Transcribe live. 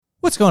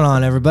What's going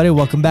on, everybody?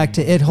 Welcome back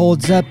to It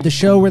Holds Up, the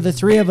show where the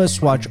three of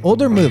us watch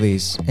older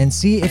movies and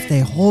see if they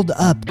hold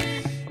up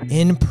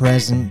in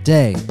present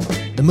day.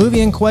 The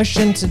movie in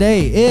question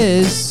today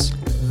is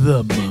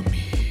The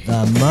Mummy.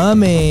 The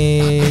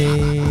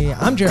Mummy.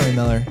 I'm Jeremy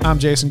Miller. I'm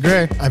Jason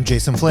Gray. I'm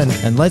Jason Flynn.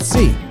 And let's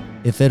see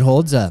if it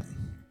holds up.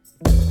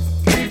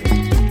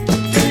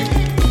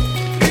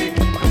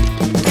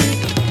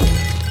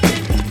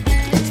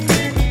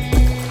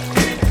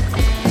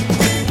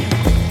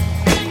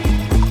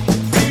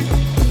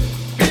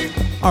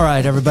 All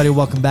right, everybody,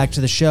 welcome back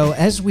to the show.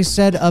 As we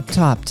said up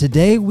top,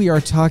 today we are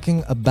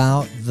talking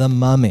about The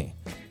Mummy.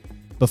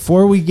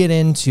 Before we get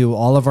into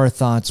all of our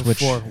thoughts,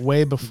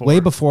 Way before. way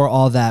before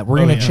all that, we're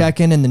going to check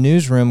in the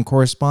newsroom.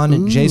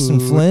 Correspondent Jason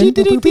Flynn.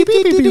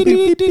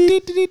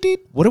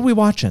 What are we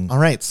watching? All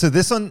right, so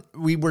this one,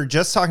 we were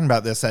just talking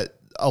about this, that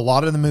a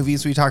lot of the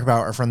movies we talk about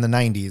are from the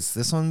 90s.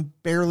 This one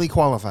barely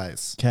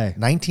qualifies. Okay.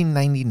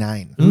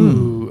 1999.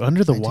 Ooh,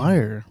 Under the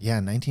Wire. Yeah,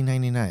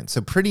 1999.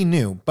 So pretty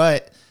new,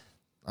 but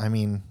I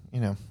mean, you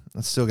know,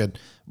 it's still good.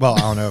 Well, I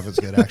don't know if it's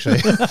good, actually.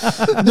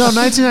 No,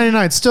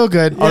 1999. Still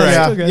good. All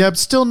right. Still good. Yep,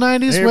 still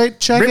 90s. Wait,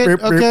 check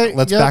it. Okay.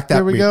 Let's yep, back that.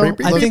 There we go.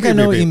 I think I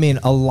know what you mean.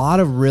 A lot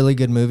of really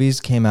good movies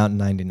came out in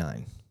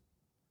 99.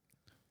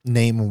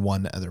 Name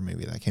one other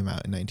movie that came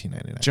out in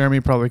 1999.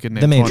 Jeremy probably could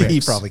name The 20. Matrix. He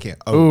probably can't.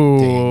 Ooh,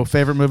 dang.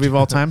 favorite movie of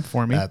all time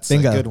for me. That's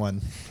Bingo. a good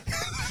one.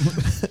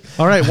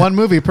 All right, one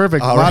movie.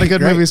 Perfect. All a lot right, of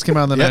good great. movies came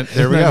out in the Yep, night.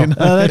 there we go.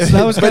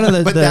 That was kind of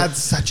the... But that's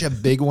such a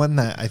big one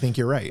that I think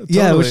you're right.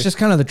 yeah, it totally. was just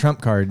kind of the trump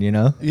card, you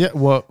know? Yeah,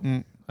 well,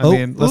 I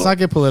mean, let's not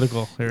get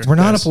political here. We're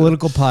not guys. a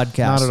political podcast.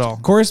 Not at all.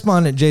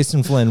 Correspondent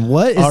Jason Flynn,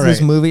 what is All this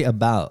right. movie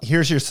about?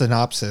 Here's your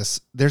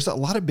synopsis. There's a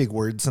lot of big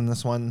words in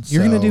this one.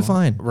 You're gonna so do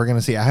fine. We're going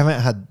to see. I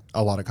haven't had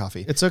a lot of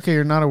coffee. It's okay.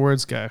 You're not a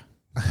words guy.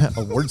 A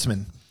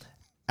wordsman.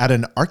 At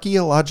an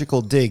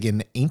archaeological dig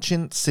in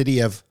ancient city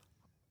of...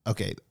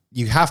 Okay,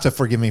 you have to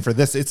forgive me for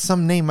this. It's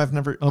some name I've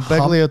never... Oh,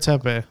 Beglio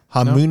Tepe.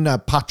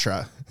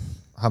 Hamunapatra.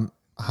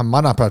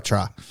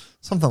 Hamanapatra.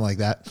 Something like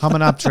that.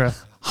 Hamanoptera.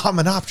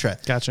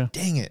 Hamanoptera. Gotcha.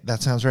 Dang it,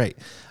 that sounds right.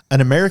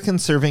 An American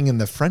serving in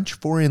the French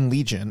Foreign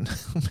Legion.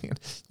 Oh man,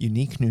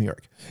 unique New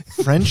York.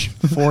 French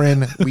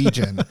Foreign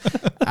Legion.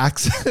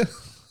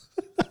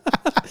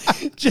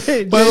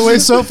 By the way,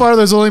 so far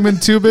there's only been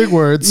two big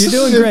words. You're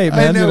doing great,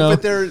 man. I know, you know.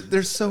 but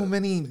there's so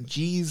many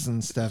G's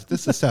and stuff.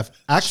 This is stuff.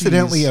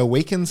 Accidentally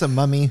awakens a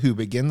mummy who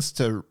begins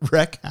to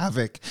wreak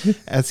havoc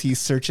as he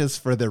searches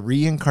for the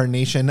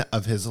reincarnation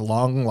of his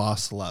long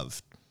lost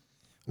love.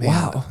 Man,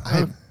 Wow.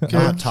 I'm Okay.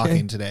 not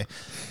talking today.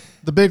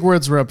 The big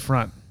words were up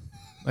front.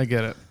 I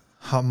get it.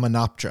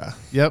 Hamanoptera.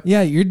 Yep.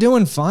 Yeah, you're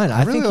doing fine.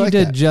 I really think you like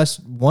did that.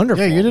 just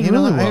wonderful. Yeah, you did You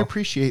know, really I well.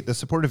 appreciate the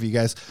support of you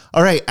guys.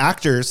 All right,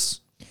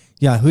 actors.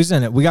 Yeah, who's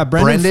in it? We got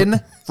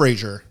Brendan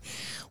Fraser.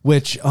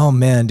 which, oh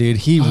man, dude,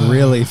 he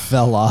really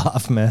fell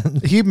off,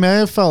 man. He may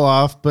have fell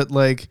off, but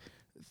like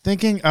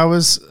thinking how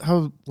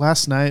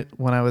last night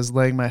when I was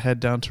laying my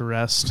head down to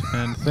rest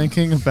and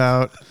thinking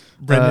about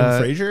Brendan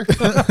Fraser.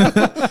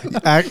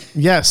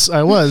 yes,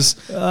 I was.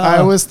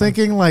 I was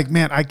thinking like,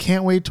 man, I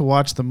can't wait to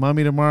watch The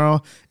Mummy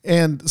tomorrow.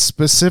 And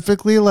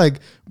specifically like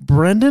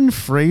Brendan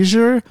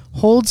Fraser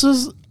holds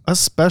a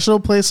special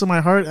place in my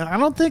heart. And I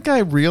don't think I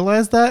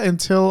realized that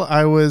until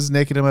I was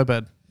naked in my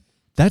bed.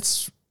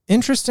 That's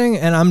interesting,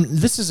 and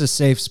this is a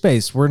safe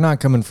space. We're not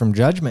coming from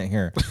judgment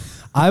here.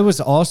 I was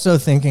also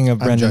thinking of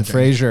Brendan judging.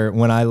 Fraser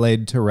when I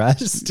laid to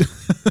rest.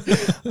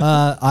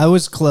 I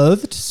was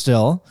clothed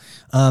still,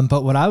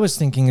 but what I was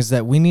thinking is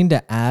that we need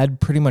to add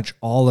pretty much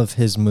all of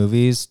his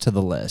movies to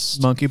the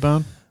list. Monkey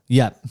Bone.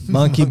 Yep,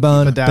 Monkey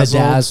Bone, Bedazzled.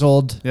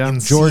 Bedazzled, Yeah.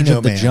 George Encino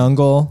of the Man.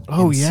 Jungle,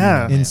 Oh,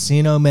 yeah.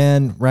 Encino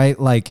Man, right?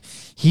 Like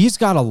he's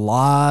got a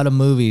lot of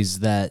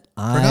movies that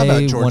Forgot about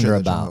I George wonder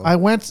of the about. Jungle. I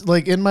went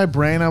like in my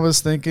brain, I was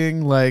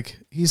thinking like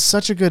he's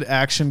such a good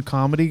action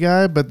comedy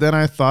guy, but then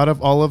I thought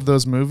of all of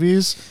those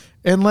movies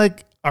and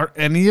like are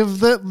any of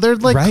that they're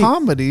like Right.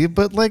 comedy,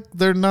 but like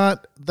they're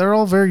not. They're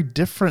all very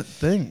different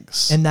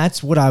things. And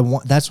that's what I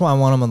want. That's why I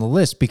want him on the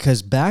list,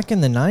 because back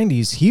in the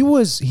 90s, he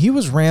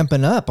was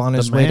ramping up on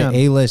his way to man.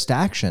 A-list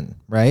action,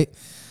 right?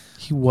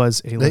 he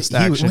was A-list He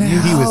action. was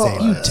You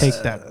A-list. take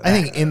that. I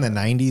think in the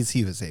 90s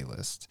he was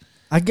A-list.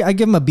 I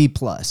give him a B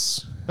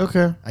plus.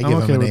 Okay, I give I'm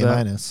okay him with an A that.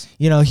 minus.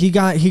 You know, he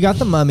got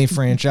the Mummy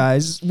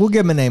franchise. We'll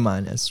give him an A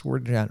minus. We're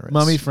generous.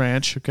 Mummy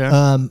French. Okay.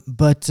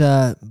 But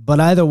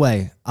either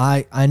way,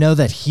 I know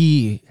that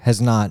he has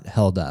not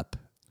held up.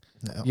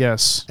 No.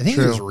 yes. I think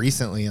true. he was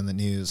recently in the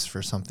news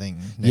for something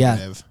Yeah.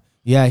 negative.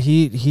 Yeah,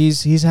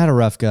 he's had a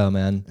rough go,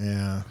 man.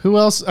 Yeah. Who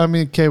else? I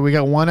mean, okay, we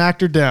got one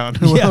actor down.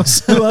 Who Yeah,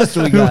 else? who else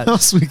do we got? Who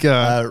else we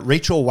got?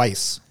 Rachel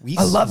Weisz.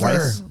 I love her.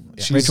 Weisz?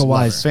 Yeah. She's Rachel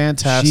Weisz,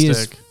 fantastic. She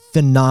is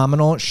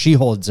phenomenal. She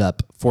holds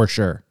up for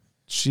sure.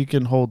 She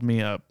can hold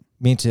me up.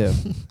 Me too.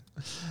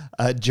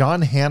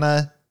 John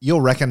Hannah.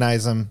 You'll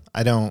recognize him.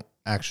 I don't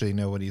actually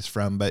know what he's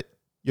from, but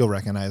you'll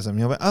recognize him.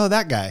 You'll be, oh,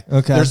 that guy.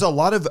 Okay. There's a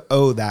lot of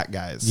that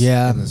guys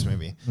Yeah. in this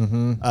movie.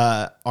 Mm-hmm.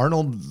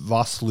 Arnold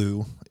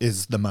Vosloo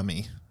is the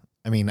Mummy.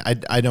 I mean,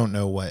 I don't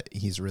know what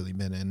he's really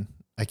been in.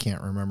 I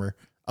can't remember.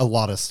 a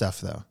lot of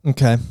stuff though.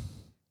 Okay.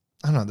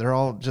 I don't know. They're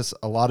all just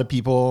a lot of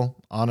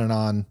people on and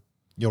on.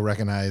 You'll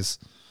recognize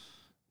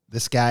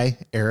this guy,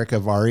 Eric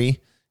Avari.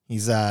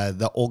 He's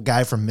the old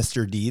guy from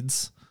Mr.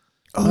 Deeds.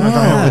 Oh,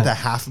 yeah. With the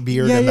half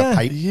beard Yeah, and yeah. the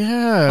pipe.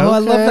 Yeah. Oh, I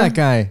love that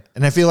guy.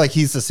 And I feel like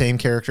he's the same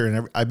character.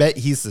 And I bet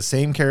he's the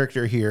same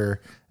character here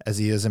as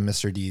he is in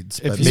Mr. Deeds.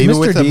 If But he's Is maybe Mr.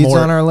 with a Deeds more.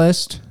 on our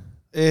list?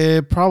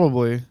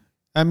 Probably.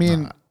 I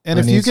mean, and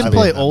it if you needs can to be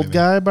play in that old movie.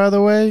 guy, by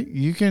the way,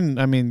 you can.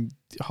 I mean,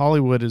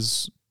 Hollywood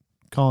is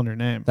calling your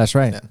name. That's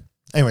right. Yeah.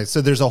 Anyway,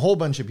 so there's a whole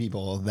bunch of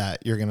people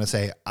that you're going to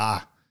say,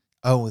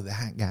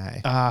 that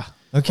guy.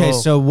 Okay, Oh.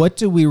 so what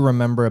do we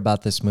remember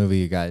about this movie,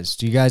 you guys?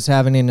 Do you guys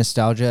have any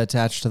nostalgia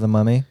attached to The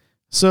Mummy?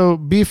 So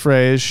B.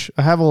 Frage,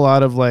 I have a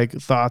lot of like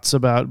thoughts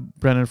about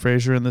Brendan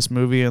Fraser in this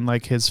movie and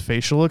like his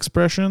facial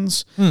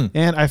expressions,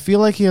 and I feel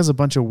like he has a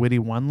bunch of witty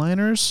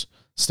one-liners.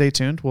 Stay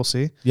tuned, we'll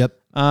see. Yep.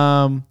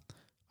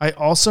 I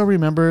also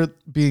remember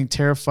being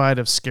terrified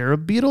of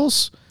scarab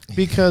beetles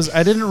because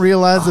I didn't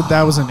realize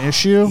that was an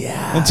issue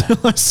until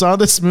I saw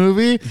this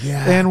movie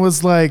and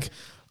was like,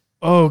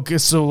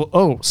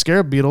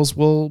 scarab beetles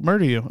will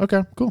murder you.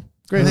 Okay, cool.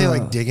 Great. Do they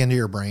like dig into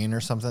your brain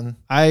or something?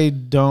 I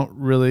don't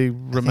really I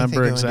think they remember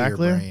go into your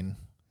exactly. brain.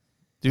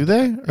 Do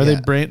they? Are they Yeah.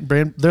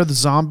 brain? They're the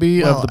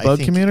zombie Well, of the I bug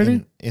think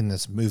community? in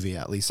this movie,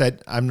 at least.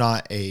 I'm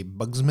not a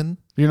bugsman.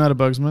 You're not a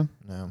bugsman?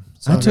 No.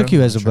 I took Okay.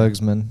 you as a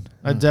bugsman.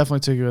 I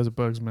definitely took you as a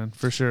bugsman,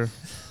 for sure.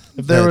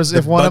 If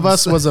The one of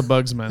bugs- us was a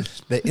bugsman,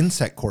 The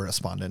insect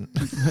correspondent.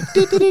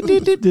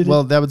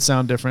 well, that would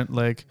sound different.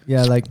 Like,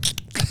 Yeah, like,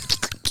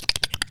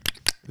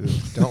 Ooh,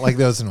 don't like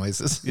those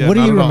noises. yeah, what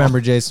do not you at all.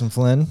 remember, Jason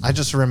Flynn? I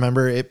just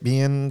remember it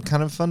being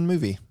kind of a fun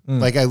movie.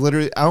 Like I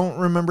don't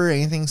remember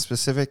anything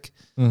specific.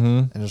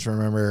 Mm-hmm. I just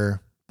remember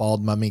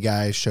bald mummy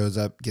guy shows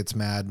up, gets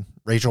mad.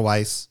 Rachel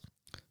Weisz,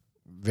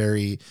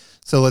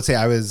 so let's say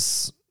I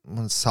was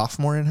a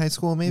sophomore in high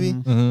school, maybe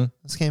Mm-hmm.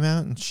 this came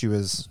out, and she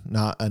was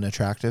not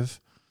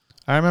unattractive.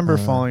 I remember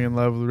falling in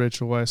love with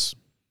Rachel Weisz.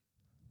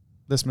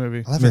 This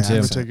movie, I love Me her too. in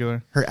accent.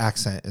 particular. Her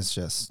accent is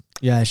just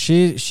Yeah,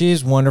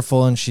 she's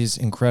wonderful and she's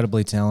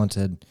incredibly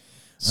talented.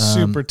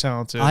 Super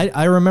talented.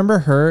 I remember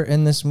her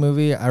in this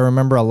movie. I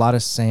remember a lot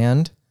of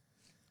sand.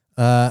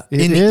 It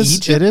in is.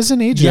 Egypt? It is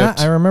in Egypt.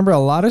 Yeah, I remember a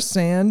lot of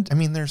sand. I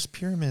mean, there's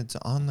pyramids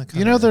on the cover.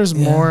 You know, there's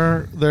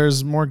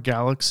Yeah. more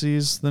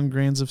galaxies than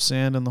grains of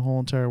sand in the whole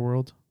entire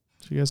world.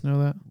 Do you guys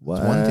know that?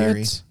 What? one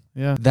theory.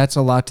 Yeah. That's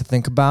a lot to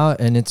think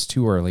about, and it's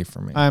too early for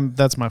me.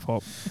 That's my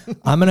fault.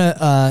 I'm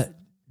gonna.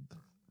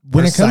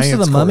 When Our it comes to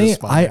the science Mummy,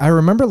 correspondent. I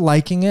remember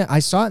liking it. I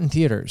saw it in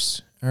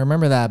theaters. I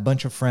remember that a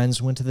bunch of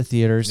friends went to the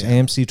theaters. Yeah.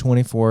 AMC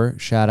 24,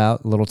 shout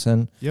out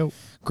Littleton, Yo.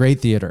 great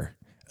theater.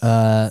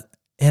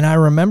 And I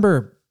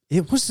remember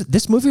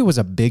this movie was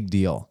a big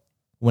deal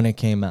when it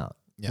came out.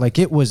 Yeah. Like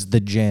it was the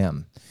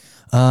jam.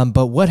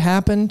 But what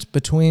happened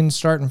between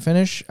start and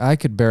finish, I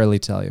could barely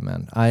tell you,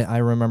 man. I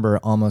remember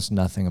almost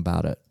nothing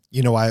about it.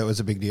 You know why it was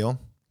a big deal?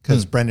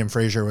 Because Brendan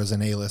Fraser was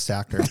an A-list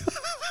actor.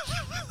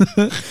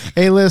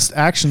 A-list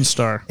action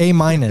star. A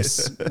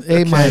minus.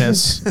 A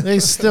minus.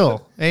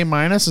 A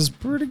minus is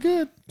pretty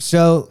good.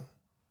 So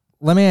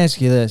let me ask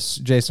you this,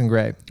 Jason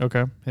Gray.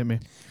 Okay, hit me.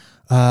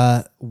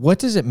 What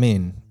does it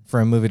mean for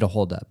a movie to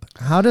hold up?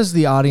 How does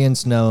the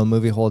audience know a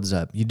movie holds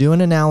up? You do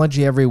an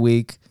analogy every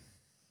week,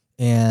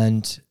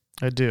 and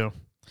I do.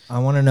 I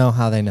want to know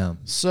how they know.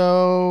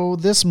 So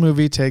this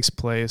movie takes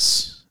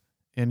place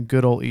in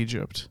good old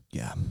Egypt.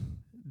 Yeah.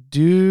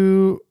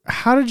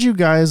 How did you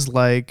guys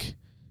like,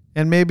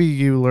 and maybe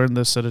you learned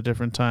this at a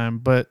different time,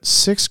 but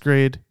 6th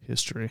grade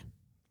history?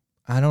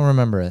 I don't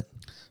remember it.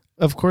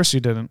 Of course you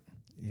didn't.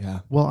 Yeah.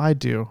 Well, I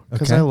do,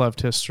 because Okay. I loved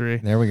history.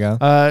 There we go.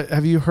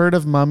 Have you heard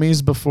of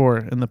mummies before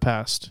in the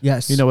past?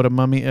 Yes. You know what a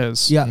mummy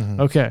is? Yeah.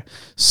 Okay.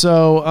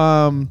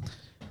 So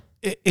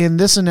in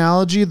this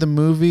analogy, the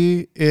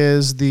movie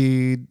is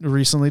the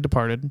recently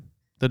departed,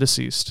 the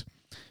deceased.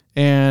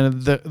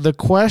 And the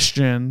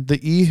question, the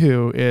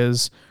ihu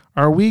is,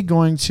 are we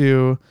going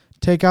to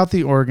take out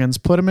the organs,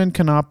 put them in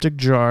canoptic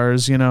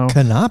jars,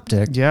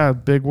 Canoptic. yeah,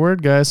 big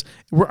word, guys.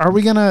 Are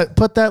we going to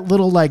put that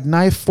little like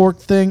knife fork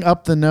thing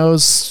up the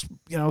nose,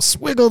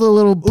 swiggle the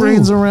little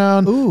brains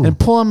around Ooh. and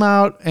pull them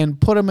out and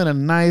put them in a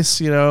nice,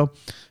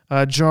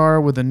 jar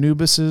with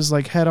Anubis's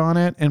like head on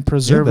it and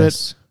preserve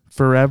Anubis. it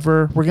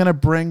forever? We're going to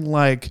bring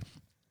like,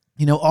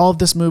 all of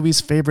this movie's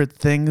favorite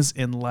things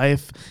in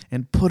life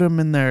and put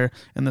them in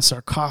the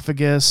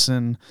sarcophagus,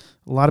 and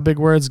a lot of big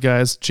words,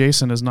 guys.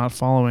 Jason is not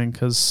following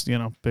because,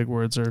 big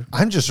words are.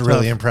 I'm just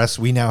really impressed.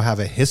 We now have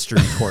a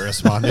history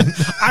correspondent.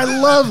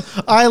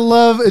 I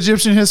love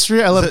Egyptian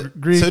history. I love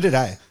Greek. So did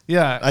I.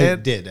 Yeah. I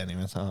did,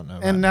 anyways. I don't know.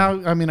 And now,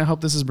 I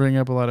hope this is bringing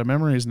up a lot of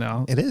memories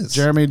now. It is.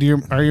 Jeremy,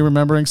 are you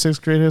remembering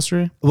 6th grade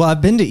history? Well,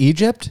 I've been to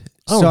Egypt.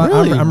 Oh, so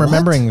really? I'm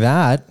remembering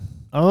that.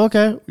 Oh,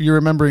 okay. You're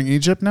remembering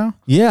Egypt now?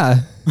 Yeah.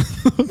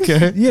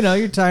 Okay.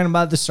 You're talking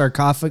about the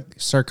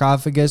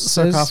sarcophagus.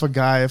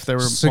 Sarcophagi, if there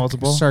were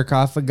multiple.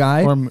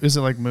 Sarcophagi. Or is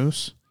it like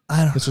moose?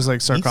 I don't. It's just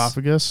like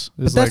sarcophagus.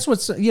 But that's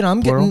what's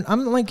I'm plural? getting.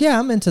 I'm like, yeah,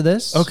 I'm into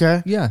this.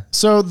 Okay. Yeah.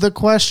 So the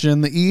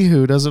question, the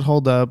Ehud, does it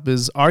hold up?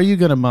 Is are you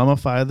going to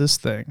mummify this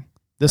thing,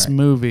 this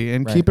movie,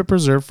 and keep it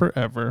preserved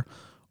forever,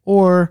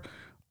 or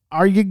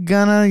are you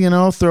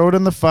gonna throw it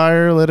in the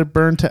fire, let it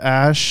burn to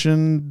ash,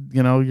 and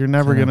you're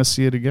never gonna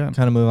see it again?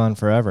 Kind of move on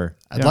forever.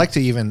 I'd like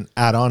to even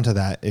add on to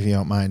that, if you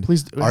don't mind.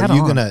 Please Are add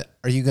you on.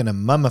 gonna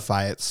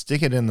mummify it,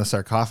 stick it in the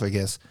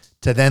sarcophagus,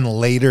 to then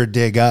later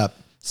dig up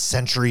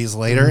centuries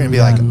later and be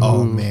like,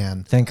 oh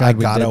man, Thank God I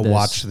we gotta did this.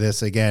 watch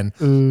this again.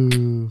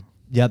 Ooh.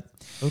 Yep.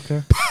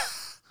 Okay.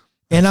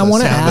 And I The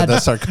want to sound of add the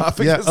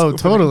sarcophagus. Yeah. Oh, opening.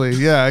 totally.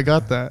 Yeah, I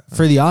got that.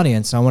 for the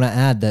audience. I want to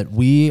add that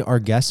we are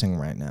guessing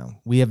right now.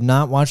 We have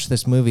not watched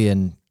this movie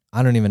in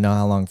I don't even know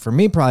how long. For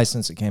me, probably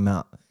since it came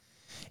out.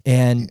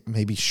 And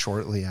Maybe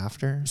shortly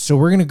after. so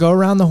we're gonna go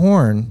around the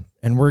horn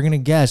and we're gonna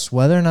guess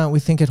whether or not we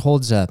think it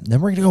holds up. Then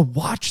we're gonna go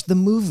watch the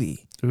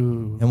movie.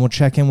 Ooh. And we'll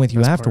check in with you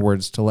Best part.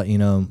 afterwards to let you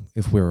know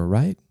if we were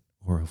right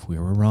or if we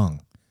were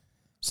wrong.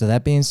 So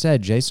that being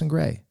said, Jason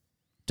Gray,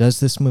 does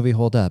this movie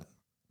hold up?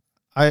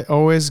 I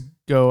always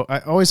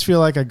feel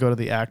like I go to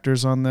the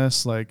actors on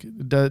this. Like,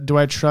 do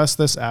I trust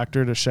this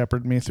actor to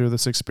shepherd me through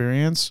this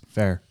experience?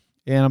 Fair.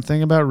 And I'm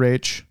thinking about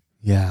Rach.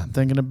 Yeah. I'm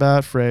thinking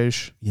about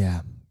Frasier.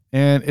 Yeah.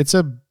 And it's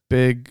a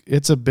big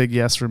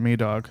yes for me,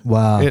 dog.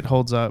 Wow. It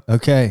holds up.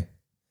 Okay.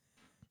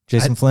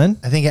 Jason Flynn?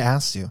 I think it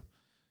asked you.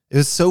 It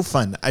was so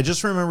fun. I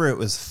just remember it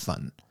was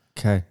fun.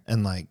 Okay.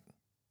 And like,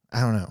 I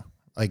don't know,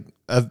 like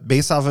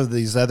based off of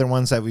these other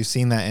ones that we've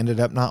seen that ended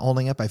up not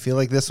holding up, I feel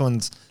like this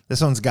one's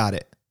got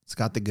it. It's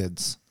got the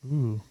goods.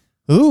 Ooh.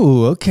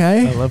 Ooh,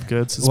 okay. I love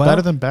goods. It's Well-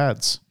 better than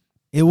bads.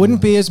 It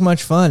wouldn't be as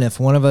much fun if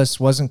one of us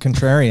wasn't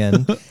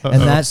contrarian,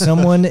 and that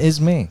someone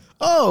is me.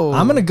 Oh,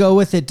 I'm going to go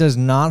with it does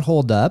not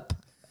hold up.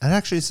 that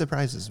actually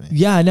surprises me.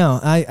 Yeah, I know.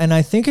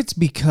 I think it's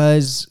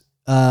because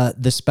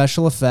the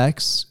special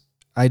effects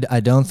I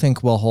don't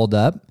think will hold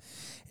up,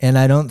 and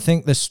I don't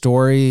think the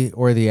story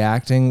or the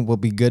acting will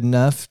be good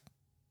enough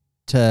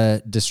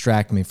to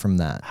distract me from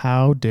that.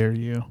 How dare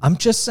you? I'm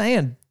just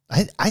saying.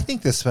 I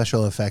think the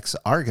special effects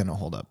are going to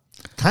hold up.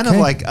 Kind Okay.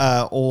 of like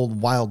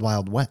old Wild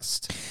Wild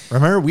West.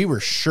 Remember, we were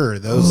sure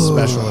those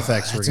special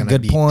effects were that's a going to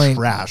good be point.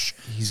 trash,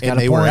 He's got and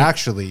a they were point.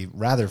 actually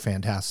rather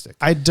fantastic.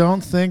 I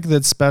don't think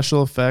that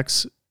special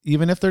effects,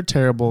 even if they're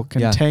terrible, can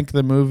Yeah. tank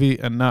the movie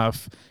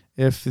enough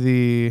if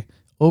the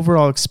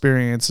overall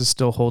experience is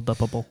still hold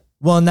upable.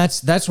 Well, and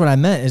that's what I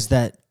meant is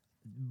that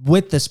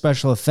with the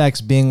special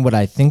effects being what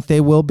I think they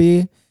will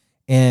be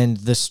and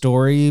the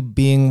story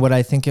being what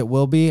I think it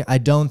will be, I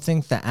don't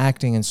think the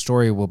acting and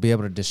story will be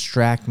able to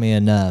distract me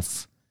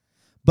enough.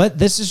 But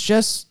this is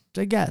just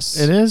a guess.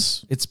 It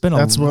is It's been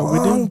That's a what we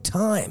do. long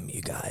time,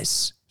 you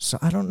guys. So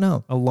I don't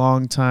know. a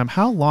long time.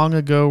 How long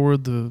ago were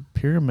the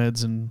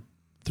pyramids? In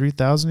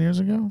 3,000 years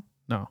ago?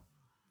 No,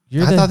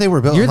 You're I thought they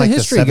were built you're in like the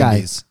history guy.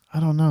 70s. I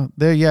don't know.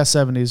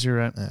 70s. You're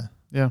right.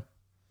 Yeah.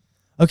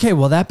 Okay,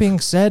 well, that being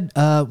said,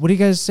 what do you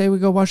guys say we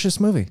go watch this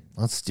movie?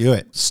 Let's do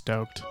it.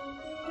 Stoked.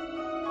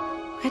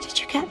 Where did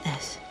you get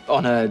this?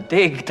 On a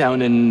dig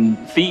down in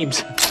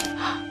Thebes.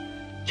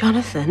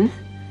 Jonathan,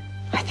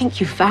 I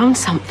think you found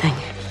something.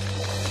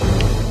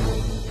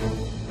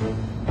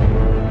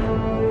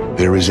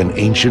 There is an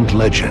ancient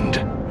legend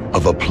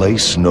of a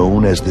place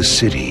known as the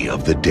City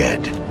of the Dead.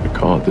 We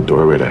call it the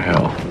doorway to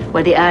hell.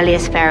 Where the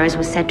earliest pharaohs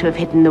were said to have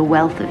hidden the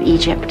wealth of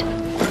Egypt.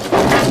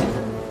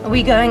 Are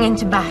we going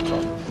into battle?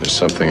 There's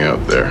something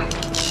out there.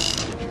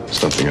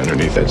 Something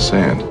underneath that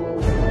sand.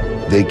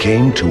 They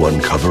came to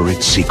uncover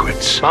its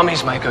secrets.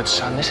 Mummies, my good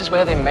son. This is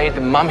where they made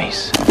the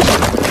mummies.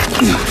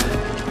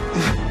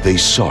 They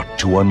sought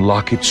to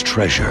unlock its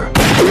treasure.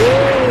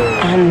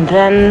 And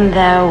then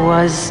there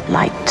was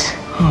light.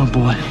 Oh,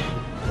 boy.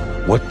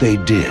 What they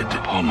did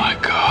Oh my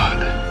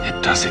god.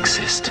 It does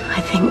exist.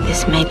 I think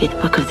this may be the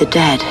Book of the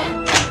Dead.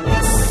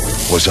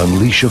 was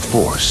unleash a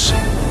force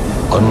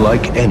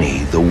unlike any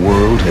the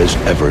world has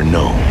ever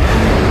known.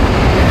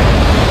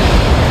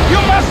 You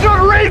must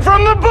not read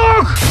from the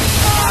book!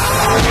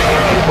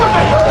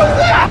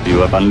 You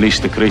have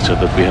unleashed the creature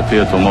that we have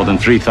feared for more than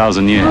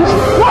 3,000 years.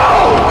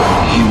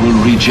 He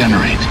will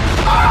regenerate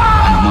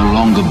and no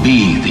longer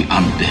be the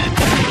undead.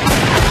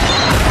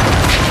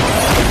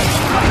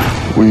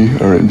 We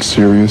are in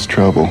serious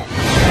trouble.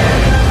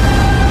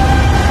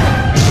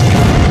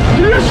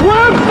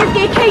 If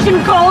the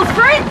occasion calls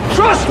for it!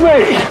 Trust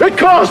me! It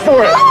calls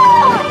for it!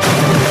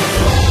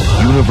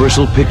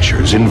 Universal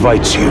Pictures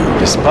invites you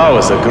His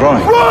powers are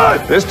growing.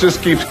 This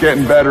just keeps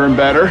getting better and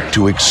better.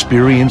 to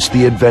experience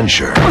the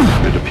adventure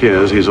It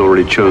appears he's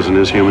already chosen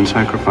his human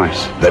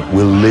sacrifice. that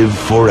will live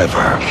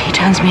forever. If he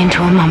turns me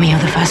into a mummy, you're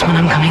the first one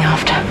I'm coming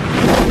after.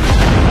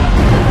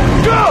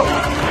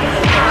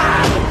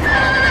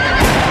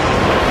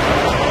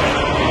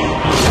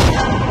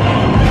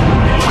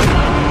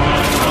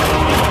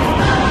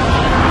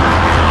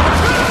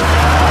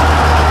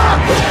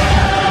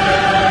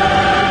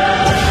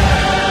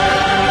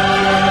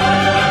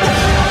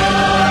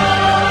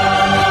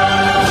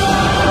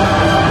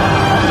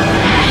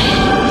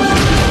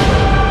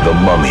 The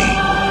Mummy.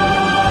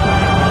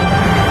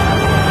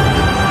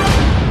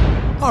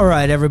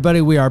 right, everybody,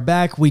 we are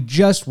back. We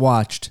just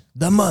watched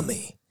The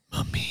Mummy.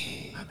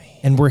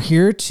 And we're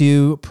here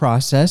to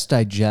process,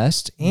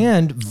 digest,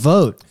 and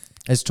vote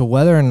as to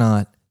whether or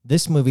not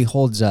this movie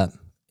holds up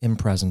in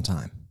present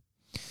time.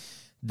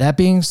 That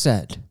being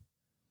said,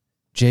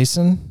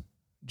 Jason,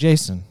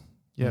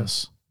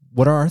 Yes.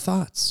 what are our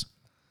thoughts?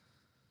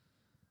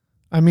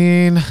 I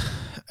mean,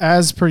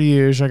 as per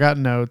usual, I got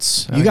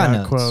notes. You I got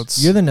notes.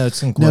 quotes. You're the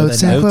notes and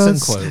quotes.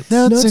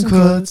 Notes and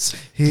quotes.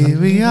 Here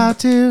we are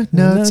to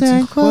notes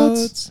and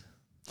quotes.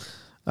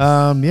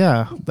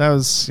 Yeah, that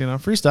was,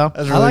 freestyle.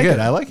 That's really good.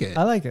 I like it.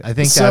 I like it. I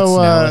think So,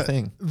 that's now a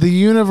thing. The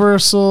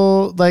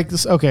Universal, like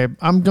this. Okay,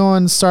 I'm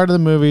going start of the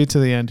movie to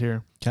the end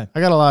here. Okay. I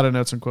got a lot of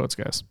notes and quotes,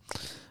 guys.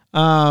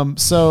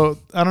 So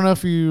I don't know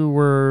if you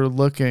were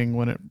looking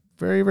when it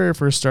very, very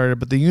first started,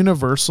 but the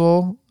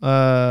Universal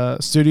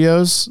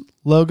Studios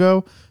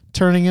logo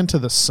turning into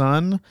the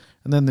sun,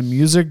 and then the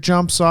music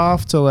jumps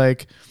off to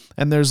like,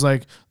 and there's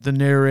like the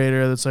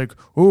narrator that's like,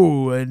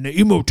 oh, and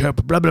Imhotep,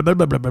 blah blah blah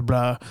blah blah blah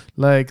blah.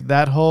 Like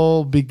that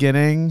whole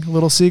beginning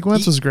little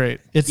sequence was great.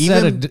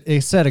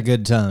 It set a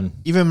good tone.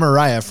 Even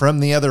Mariah from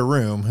the other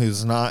room,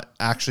 who's not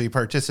actually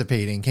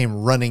participating, came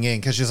running in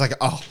because she's like,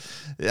 "Oh,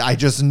 I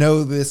just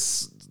know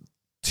this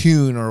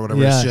tune or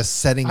whatever. Yeah. It's just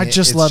setting. I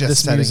just love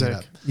this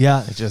music.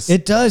 Yeah, It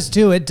it does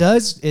too. It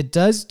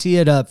does tee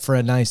it up for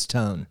a nice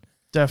tone.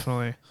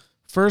 Definitely.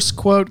 First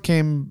quote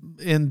came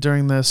in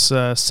during this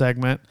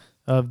segment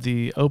of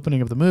the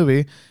opening of the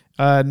movie.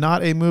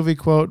 Not a movie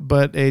quote,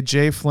 but a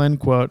Jay Flynn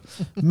quote.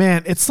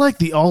 Man, it's like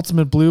the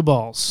ultimate blue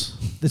balls.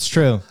 It's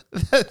true.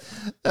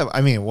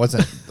 I mean, it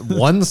wasn't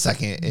 1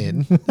 second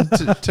in.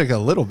 It took a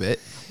little bit.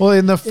 Well,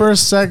 in the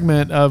first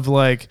segment of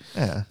like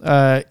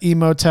Yeah.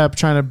 Imhotep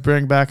trying to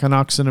bring back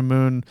Anox and a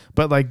moon,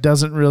 but like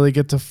doesn't really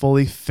get to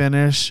fully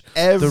finish the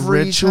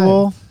Every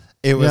ritual. time.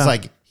 It was Yeah.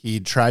 like he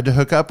tried to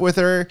hook up with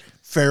her.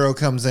 Pharaoh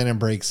comes in and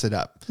breaks it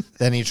up.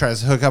 Then he tries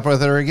to hook up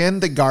with her again.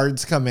 The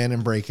guards come in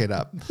and break it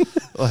up.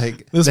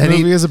 Like This then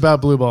movie is about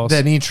blue balls.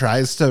 Then he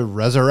tries to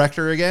resurrect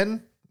her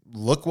again.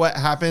 Look what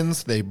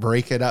happens. They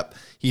break it up.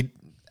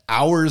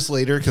 Hours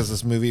later, because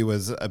this movie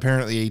was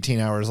apparently 18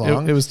 hours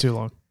long. It was too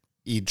long.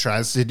 He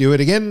tries to do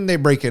it again. They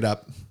break it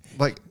up.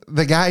 Like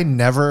the guy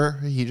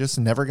he just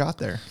never got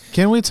there.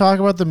 Can we talk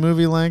about the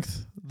movie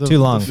length? Too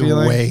long. The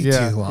feeling? Way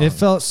Yeah. too long. It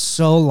felt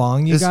so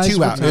long. You It was guys 2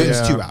 were hours. talking- It was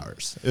Yeah. 2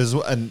 hours. It was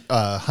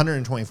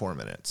 124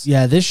 minutes.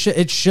 Yeah,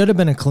 it should have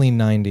been a clean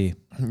 90.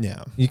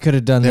 Yeah. You could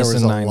have done There this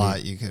was in a 90.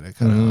 lot you could have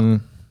cut out.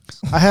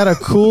 I had a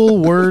cool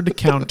word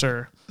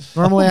counter.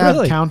 Normally I have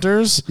really?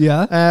 counters.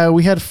 Yeah.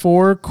 We had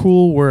 4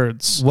 cool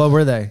words. What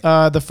were they?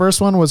 The first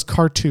one was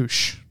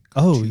cartouche.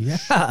 Oh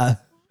yeah.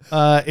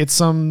 It's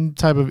some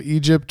type of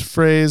Egypt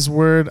phrase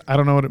word. I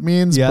don't know what it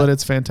means, Yeah. but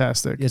it's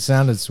fantastic. It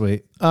sounded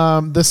sweet.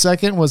 The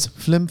second was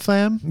flim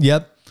flam.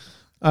 Yep.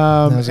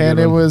 was a And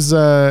good it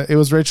one.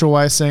 was Rachel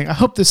Weisz saying, "I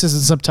hope this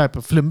isn't some type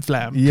of flim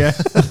flam." Yeah.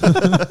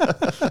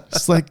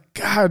 It's like,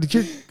 God,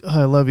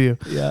 I love you.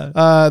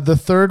 Yeah. The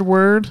third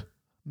word,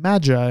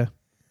 magi.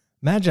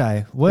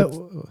 Magi. What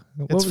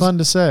It's fun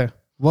to say.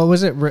 What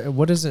was it?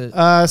 What is it?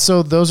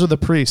 So those are the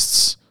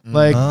priests,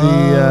 like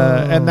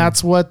and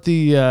that's what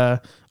the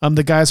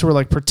guys who were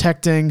like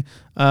protecting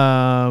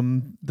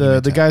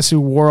the guys who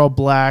wore all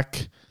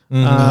black,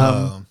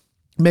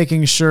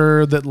 making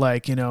sure that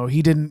like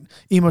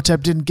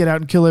Imhotep didn't get out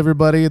and kill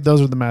everybody.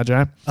 Those are the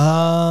magi.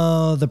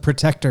 Oh, the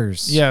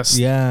protectors. Yes.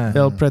 Yeah.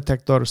 El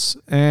protectors.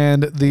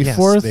 And the Yes,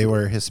 fourth, they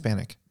were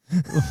Hispanic.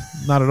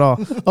 not at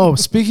all. Oh,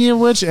 speaking of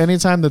which,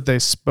 anytime that they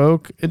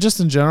spoke, and just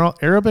in general,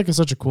 Arabic is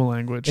such a cool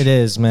language. It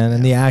is, man,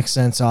 and the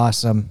accent's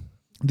awesome.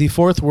 The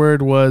fourth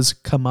word was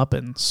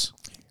comeuppance.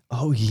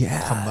 Oh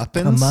yeah.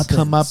 Comeuppance?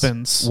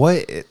 Comeuppance.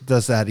 What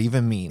does that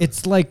even mean?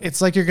 It's like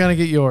It's like you're gonna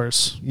get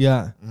yours.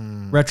 yeah,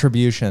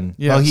 retribution.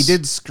 Yes. Oh, he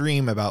did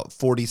scream about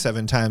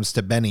 47 times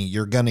to Benny,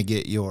 "You're gonna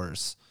get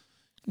yours."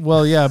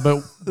 Well, yeah,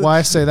 but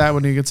why say that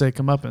when you could say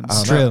comeuppance? I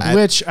don't True. know.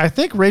 Which I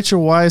think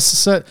Rachel Weisz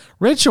said.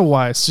 Rachel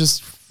Weisz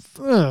just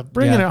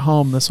bringing Yeah. it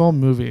home this whole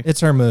movie.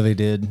 It's her movie,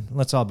 dude.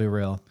 Let's all be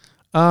real.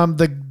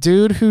 The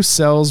dude who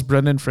sells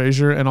Brendan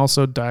Fraser and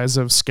also dies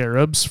of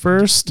scarabs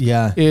first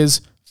Yeah.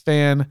 is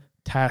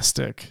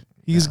fantastic.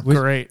 He's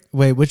great.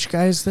 Wait, which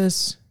guy is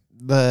this?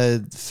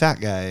 The fat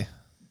guy.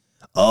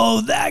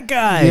 Oh, that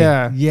guy.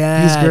 Yeah.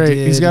 Yeah. He's great.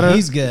 dude.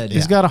 He's good.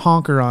 He's got a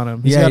honker on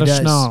him. He's yeah, got he a does.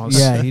 schnoz.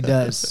 Yeah, he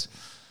does.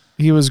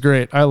 He was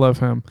great. I love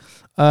him.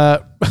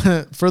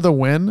 For the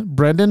win,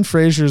 Brendan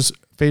Fraser's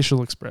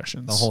facial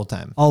expressions. The whole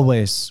time.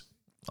 Always.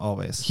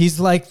 Always. He's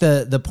like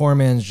the poor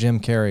man's Jim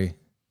Carrey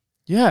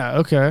Yeah,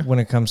 okay. when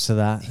it comes to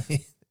that.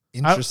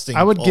 Interesting.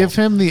 I would pull. give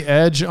him the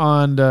edge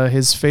on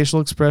his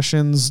facial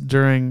expressions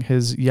during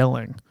his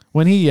yelling.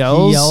 When he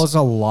yells, He yells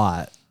a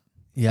lot.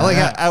 Yeah. Like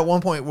at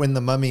one point when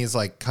the mummy is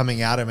like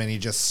coming at him and he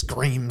just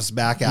screams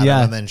back at Yeah.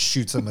 him and then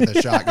shoots him with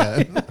a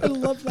shotgun. I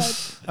love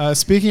that.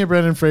 Speaking of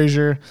Brendan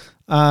Fraser,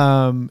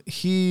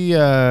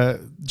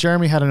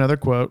 Jeremy had another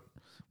quote,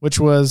 which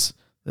was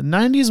the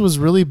 90s was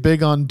really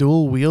big on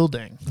dual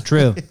wielding.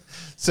 True.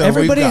 So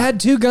Everybody we've got had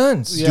 2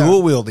 guns.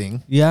 dual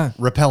wielding. Yeah.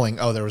 Repelling.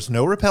 Oh, there was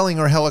no repelling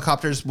or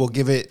helicopters. We'll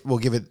give it.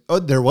 Oh,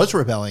 there was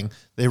repelling.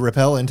 They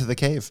repel into the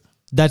cave.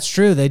 That's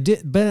true. They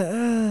did,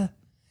 but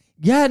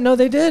yeah, no,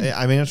 they did.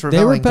 I mean, it's They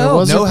repelling. There repelled.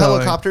 was no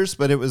repelling. helicopters,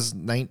 but it was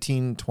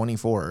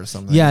 1924 or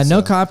something. Yeah, no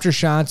so. copter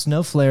shots,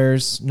 no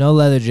flares, no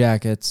leather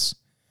jackets.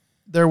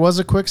 There was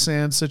a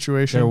quicksand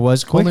situation. There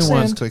was Only quicksand.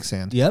 one. It's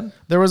quicksand. Yep.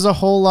 There was a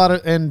whole lot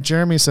of, and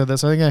Jeremy said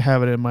this. I think I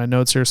have it in my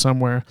notes here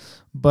somewhere.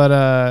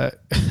 But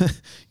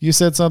you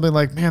said something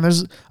like, "Man,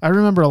 I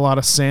remember a lot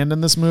of sand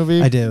in this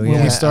movie." I do, when yeah.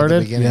 we At the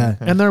started. beginning. Yeah.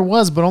 And there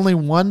was, but only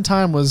one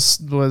time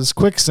was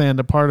quicksand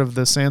a part of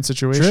the sand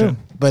situation. True.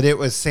 But it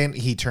was sand.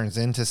 He turns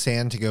into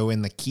sand to go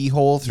in the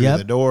keyhole through Yep.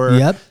 the door.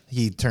 Yep.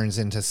 He turns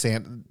into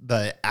sand.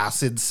 The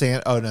acid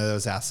sand. Oh no, that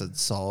was acid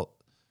salt.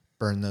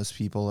 Burn those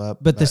people up.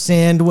 But the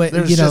sand,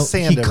 there's you know, just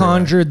sand he everywhere.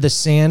 conjured the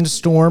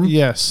sandstorm.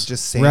 Yes.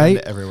 just sand right?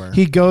 everywhere.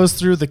 He goes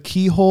through the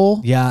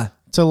keyhole Yeah.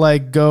 to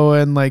like go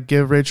and like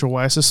give Rachel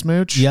Weisz a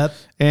smooch. Yep.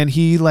 And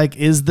he like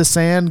is the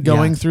sand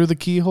going Yeah. through the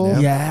keyhole.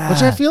 Yeah.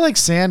 Which I feel like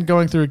sand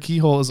going through a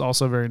keyhole is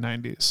also very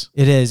 90s.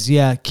 It is.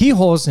 Yeah.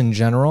 Keyholes in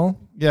general.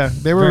 Yeah.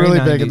 They were very really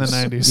big in the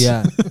 90s.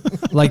 Yeah.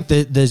 Like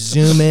the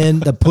zoom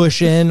in, the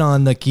push in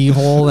on the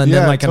keyhole, and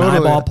then Yeah, like an totally.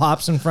 eyeball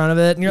pops in front of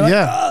it, and you're like,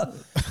 Yeah.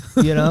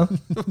 "Ah!" You know?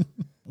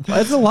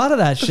 There's a lot of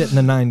that shit in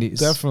the 90s.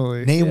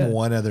 Definitely. Name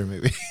one other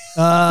movie.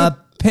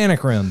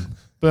 Panic Room.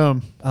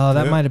 Boom. Oh,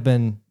 that might have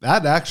been.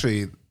 That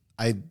actually,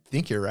 I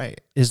think you're right.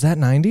 Is that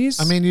 90s?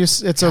 I mean,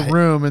 it's a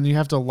room and you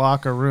have to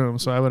lock a room.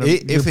 So I would have.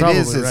 If it probably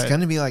is, it's right.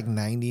 going to be like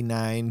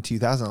 99,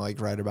 2000, like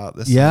right about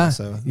this. Yeah, time,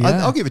 so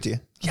yeah. I'll give it to you.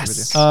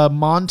 Yes.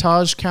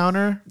 Montage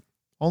counter.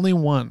 Only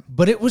one.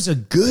 but it was a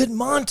good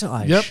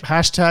montage. Yep.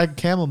 Hashtag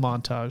camel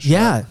montage.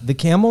 Yeah, the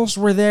camels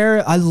were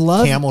there. I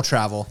love Camel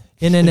travel.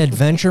 in an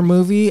adventure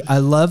movie. I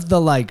love the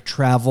like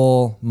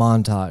travel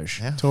montage.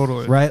 Yeah.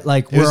 Totally. Right,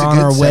 like It was we're a on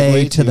good our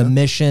way segue to the too.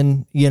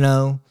 mission. You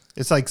know.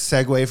 It's like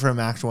segue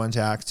from Act 1 to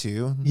Act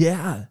 2.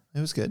 Yeah.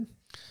 It was good.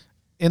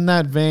 In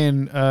that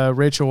vein,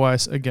 Rachel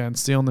Weisz, again,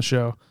 stealing the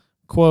show,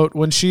 quote,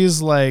 when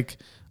she's like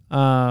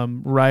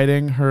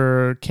riding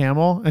her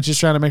camel and she's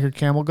trying to make her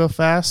camel go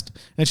fast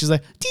and she's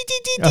like, "Dee, dee,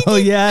 dee, dee, Oh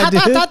dee, yeah, ha,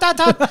 dude. ta, ta,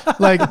 ta, ta."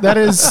 Like that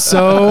is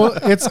so,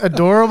 it's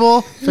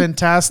adorable,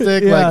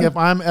 fantastic. Yeah. Like if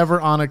I'm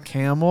ever on a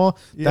camel,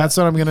 that's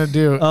what I'm going to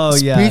do. Oh,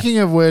 yeah. Speaking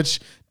of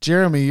which,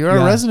 Jeremy, you're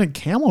Yeah. a resident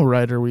camel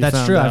rider. That's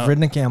found true. out. I've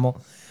ridden a camel.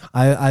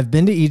 I've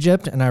been to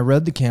Egypt and I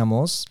rode the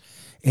camels.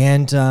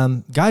 And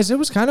guys, it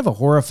was kind of a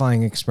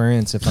horrifying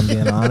experience, if I'm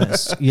being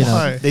honest. You know,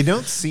 Why? They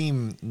don't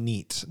seem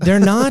neat.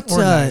 they're not Or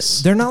nice.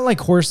 they're not like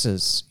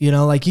horses. You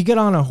know, like you get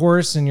on a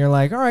horse and you're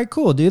like, all right,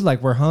 cool, dude.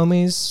 Like we're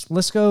homies.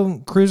 Let's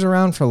go cruise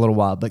around for a little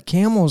while. But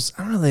camels,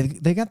 I don't know.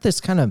 They got this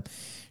kind of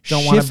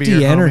Don't wanna be shifty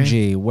your homie.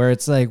 energy where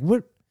it's like,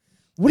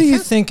 what are you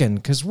thinking?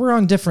 Because we're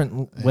on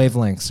different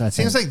wavelengths. I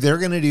think. Seems like they're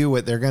going to do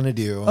what they're going to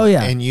do. Oh,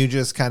 yeah. And you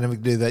just kind of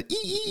do that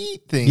ee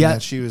thing Yeah.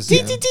 that she was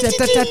doing.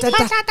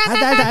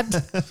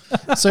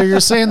 So you're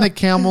saying that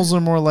camels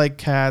are more like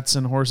cats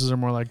and horses are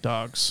more like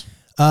dogs.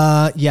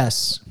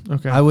 Yes.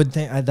 Okay. I would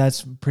think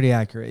that's pretty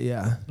accurate.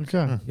 Yeah.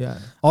 Okay. Yeah.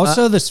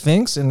 Also, the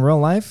Sphinx in real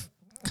life,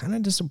 kind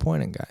of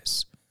disappointing,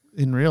 guys.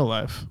 In real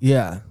life.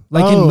 Yeah.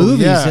 Like Oh, in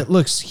movies, yeah. it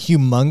looks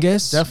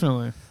humongous.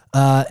 Definitely.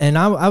 And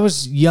I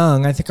was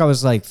young. I think I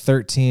was like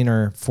 13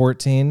 or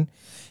 14.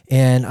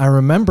 And I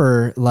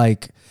remember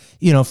like,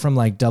 you know, from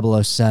like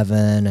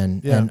 007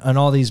 and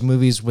all these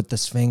movies with the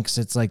Sphinx,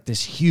 it's like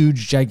this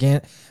huge,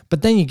 gigantic.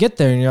 But then you get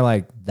there and you're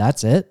like,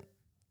 that's it.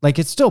 Like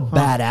it's still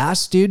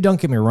badass, dude. Don't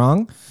get me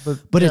wrong.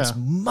 But it's yeah.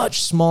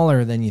 much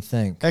smaller than you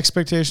think.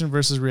 Expectation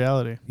versus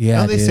reality. Yeah.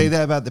 Don't they dude. say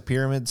that about the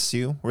pyramids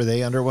too? Were they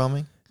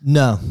underwhelming?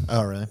 No.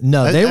 Oh, really?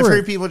 No, I've were.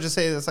 heard people just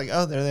say it's like,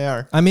 oh, there they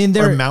are. I mean, or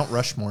they're Mount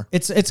Rushmore.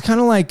 It's kind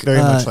of like Very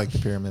much like the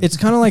pyramids. It's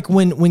kind of like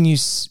when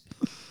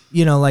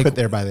you know, like put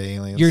there by the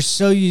aliens. you're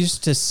so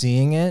used to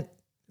seeing it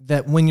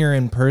that when you're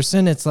in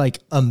person, it's like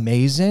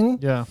amazing.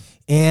 Yeah.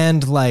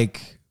 And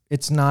like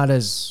it's not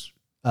as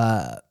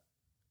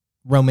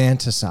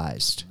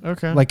romanticized.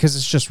 Okay. Like, cause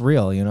it's just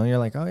real, you know, you're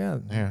like, oh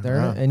yeah,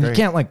 there, oh, and you great.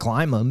 can't like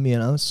climb them, you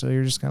know, so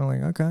you're just kind of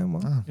like, okay,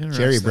 well,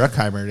 Jerry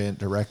Bruckheimer didn't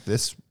direct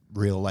this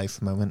real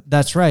life moment.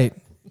 that's right.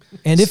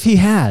 And if he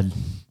had,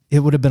 it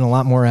would have been a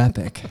lot more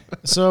epic.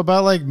 So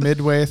about like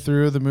midway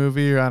through the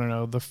movie, or I don't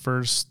know, the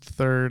first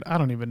third, I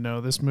don't even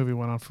know. This movie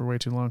went on for way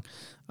too long.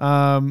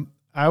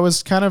 I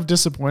was kind of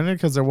disappointed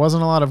because there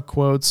wasn't a lot of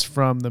quotes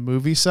from the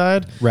movie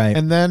side. Right.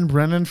 And then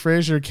Brendan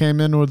Fraser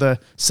came in with a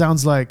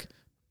sounds like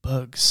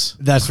bugs.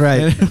 That's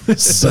right. And it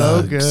was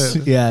so Bugs.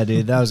 good. Yeah,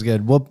 dude, that was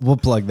good. We'll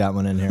plug that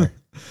one in here.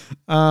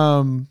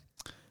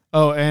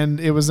 Oh, and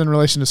it was in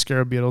relation to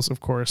scarab beetles, of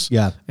course.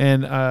 Yeah.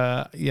 And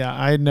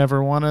I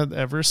never want to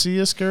ever see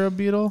a scarab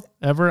beetle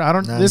ever. I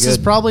don't. Not This is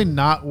good. probably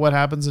not what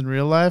happens in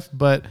real life,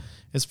 but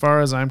as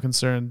far as I'm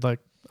concerned, like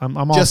I'm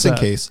all Just in set.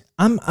 case.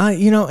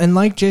 You know, and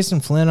like Jason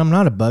Flynn, I'm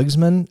not a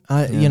bugsman.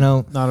 You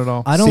know, Not at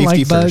all. I don't Safety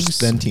like bugs. first,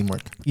 then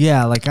teamwork.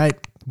 Yeah, like I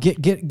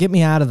get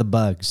me out of the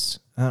bugs.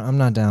 I'm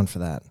not down for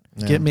that.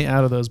 Get me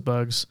out of those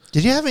bugs.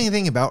 Did you have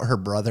anything about her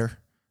brother?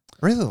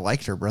 really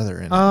liked her brother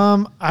in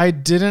it. I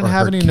didn't Or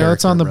have her any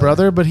notes on the character,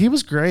 brother, but he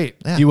was great.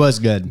 Yeah. He was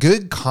good.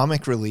 Good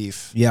comic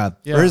relief. Yeah.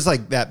 Yeah. Whereas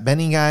like that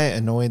Benny guy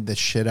annoyed the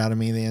shit out of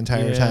me the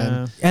entire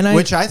time. And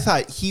which I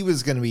thought he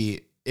was going to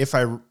be,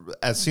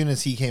 as soon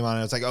as he came on,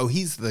 I was like, oh,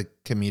 he's the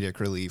comedic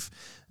relief.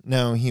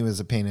 No, he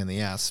was a pain in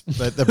the ass.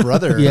 But the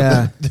brother,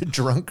 Yeah. the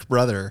drunk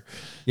brother.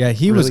 Yeah,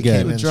 he was really good.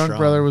 came The in drunk strong.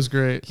 brother was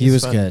great. He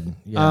was fun. good.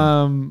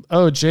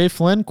 Yeah. Jay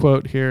Flynn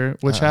quote here,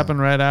 which happened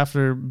right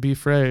after B.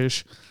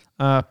 Frage.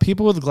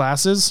 People with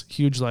glasses,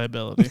 huge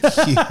liability.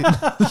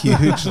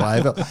 Huge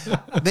liability.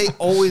 They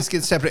always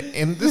get stepped in.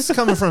 And this is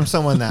coming from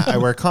someone that I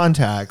wear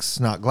contacts,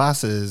 not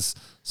glasses.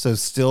 So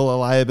still a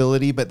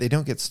liability, but they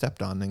don't get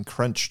stepped on and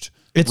crunched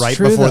It's right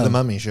true, before though. the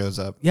mummy shows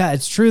up. Yeah,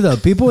 it's true though.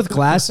 People with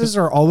glasses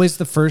are always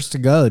the first to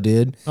go,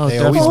 dude. Oh, They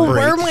always definitely. break.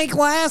 Where are my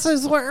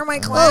glasses? Where are my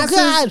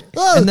glasses?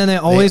 And then they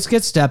always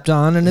get stepped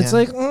on, and it's Yeah.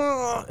 like,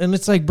 "Ugh," and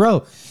it's like,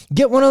 bro,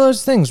 get one of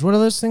those things. What are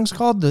those things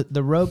called?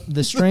 The rope,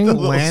 the string.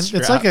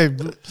 It's like a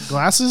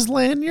glasses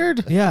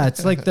lanyard. Yeah,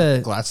 it's like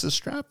the Glasses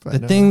strap? I the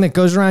don't thing know. that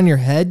goes around your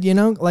head. You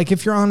know, like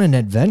if you're on an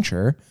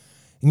adventure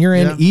and you're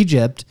in Yeah.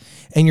 Egypt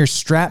and you're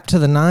strapped to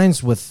the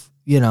nines with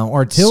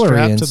artillery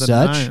Strapped and to the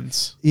such.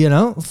 nines.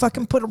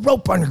 Fucking put a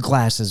rope on your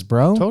glasses,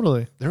 bro.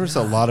 Totally. There was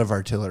a lot of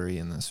artillery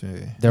in this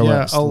movie. There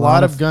Yeah, was a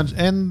lot of guns,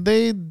 and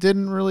they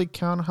didn't really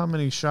count how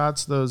many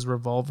shots those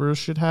revolvers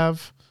should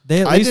have.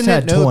 They at least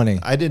had 20.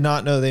 I did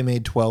not know they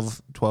made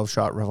 12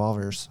 shot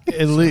revolvers.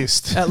 At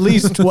least. At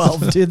least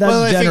 12, dude. That's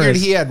Well, I generous. figured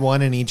he had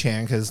one in each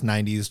hand because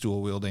 90s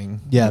dual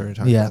wielding. Yeah, We were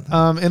talking yeah.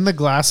 about that. In the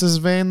glasses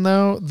vein,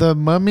 though, the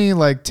mummy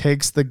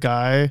takes the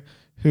guy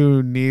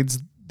who needs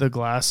the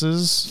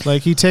glasses.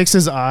 Like he takes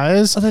his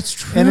eyes. Oh, that's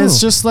true. And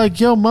it's just like,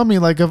 yo, mummy,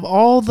 of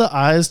all the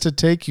eyes to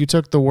take, you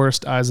took the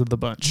worst eyes of the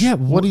bunch. Yeah,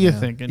 What are you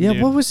thinking? Yeah,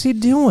 dude? what was he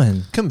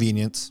doing?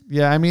 Convenience.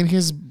 Yeah, I mean, he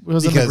was in the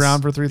Because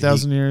ground for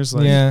 3,000 years.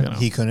 Yeah.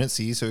 He couldn't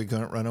see, so he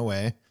couldn't run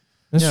away.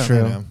 That's Yeah. true.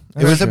 You know,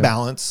 it was a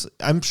balance.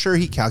 I'm sure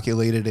he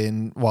calculated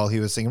in while he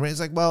was singing. But he's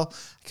like, well,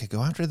 I could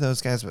go after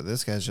those guys, but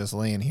this guy's just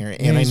laying here.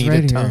 And I he's need right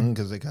a here. tongue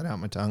because they cut out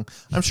my tongue.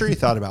 I'm sure he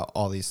thought about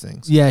all these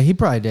things. Yeah, he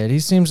probably did. He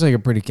seems like a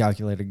pretty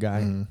calculated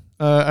guy. Mm.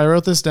 I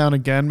wrote this down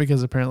again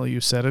because apparently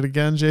you said it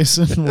again,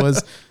 Jason,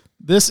 was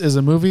this is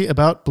a movie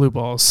about blue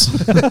balls.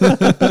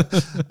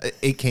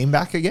 It came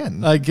back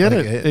again. I get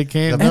it. It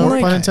came, the no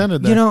bad pun guy.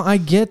 intended there. You know, I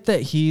get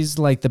that he's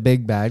like the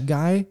big bad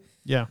guy,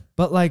 Yeah.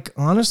 but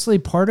honestly,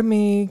 part of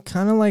me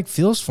kind of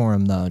feels for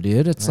him though,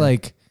 dude. It's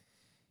like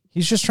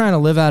he's just trying to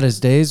live out his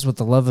days with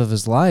the love of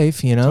his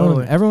life, you know?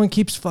 Totally. And everyone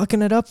keeps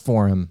fucking it up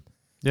for him.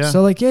 Yeah.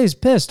 So yeah, he's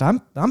pissed.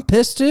 I'm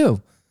pissed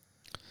too.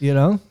 You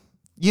know?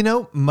 You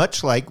know,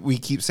 much like we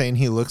keep saying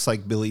he looks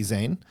like Billy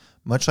Zane,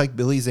 much like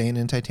Billy Zane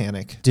in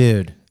Titanic.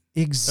 Dude.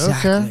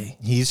 Exactly. Okay.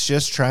 He's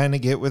just trying to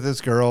get with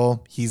his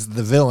girl. He's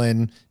the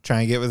villain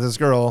trying to get with his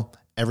girl.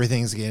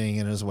 Everything's getting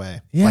in his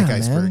way. Yeah, like man.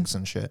 icebergs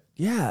and shit.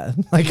 Yeah.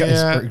 Like Yeah,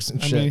 icebergs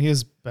and shit. I mean, he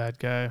is a bad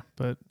guy,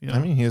 but you know. I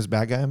mean, he was a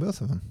bad guy in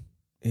both of them.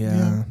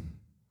 yeah.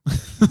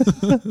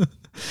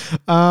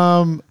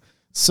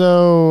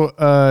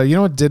 So you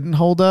know what didn't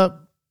hold up?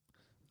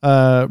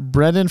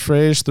 Brendan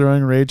Fraser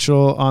throwing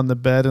Rachel on the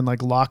bed and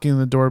locking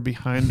the door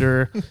behind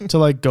her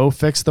to go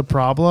fix the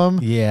problem.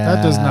 Yeah,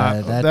 that does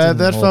not. that That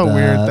didn't felt hold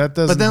weird. up. That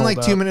doesn't. But then,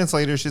 hold 2 up. minutes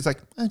later, she's like,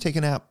 "I'm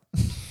taking a nap."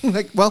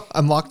 Well,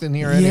 I'm locked in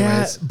here Yeah,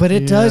 anyways. but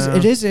it does. Yeah.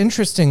 It is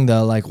interesting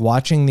though,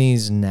 watching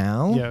these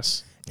now.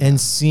 Yes. And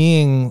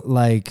seeing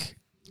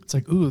It's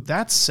ooh,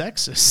 that's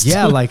sexist.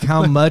 yeah,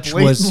 how much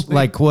was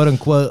Blatantly. quote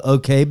unquote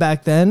okay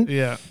back then.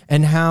 Yeah.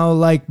 And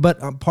how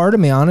but part of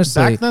me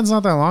honestly, Back then's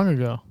not that long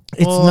ago.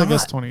 It's Well, I not.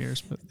 guess 20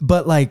 years. But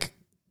but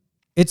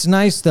it's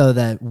nice though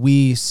that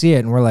we see it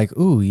and we're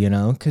ooh, you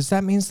know, because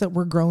that means that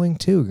we're growing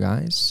too,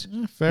 guys.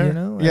 fair. You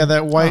know, yeah, and-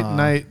 that white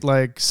knight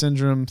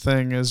syndrome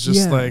thing is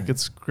just Yeah.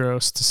 it's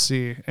gross to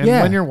see. And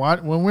Yeah.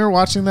 when we were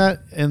watching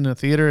that in the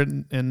theater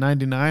in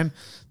 '99,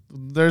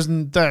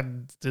 that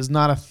is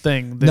not a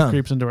thing that No.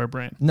 creeps into our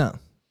brain. No,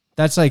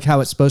 that's how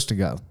it's supposed to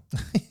go.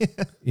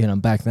 You know,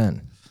 back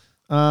then.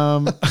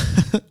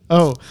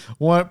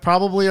 What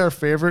probably our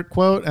favorite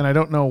quote, and I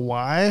don't know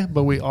why,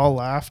 but we all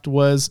laughed,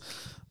 was,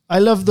 "I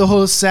love the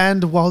whole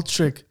sand wall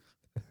trick,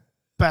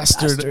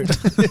 bastard."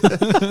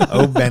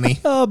 Oh, Benny.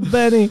 Oh,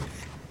 Benny.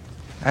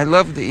 I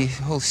love the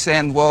whole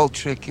sand wall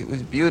trick. It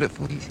was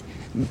beautiful.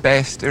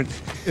 Bastard.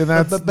 And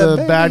that's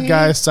the bad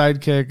guy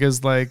sidekick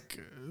is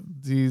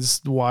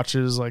these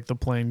watches the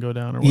plane go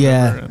down or whatever.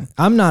 Yeah, And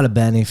I'm not a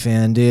Benny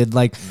fan, dude.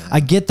 I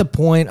get the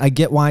point. I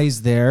get why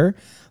he's there,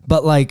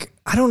 but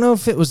I don't know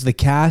if it was the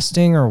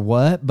casting or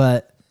what,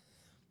 but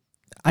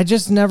I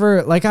just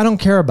never I don't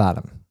care about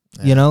him.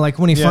 You know,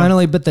 when he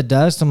finally bit the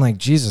dust, I'm like,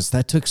 Jesus,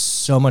 that took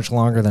so much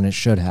longer than it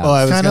should have. Well,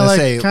 I was kind going of to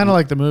say, kind of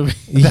like the movie.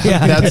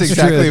 yeah, that's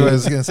exactly true, what I dude.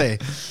 was going to say.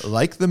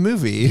 Like the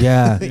movie,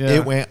 Yeah.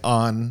 it went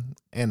on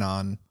and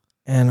on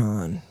And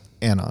on.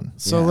 and on.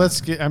 So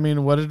let's get. I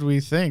mean, what did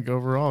we think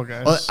overall,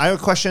 guys? Well, I have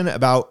a question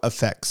about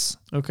effects.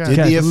 Okay.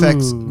 Did the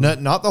effects, Ooh.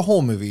 not the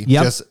whole movie,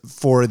 Yep. just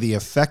for the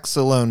effects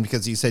alone,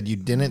 because you said you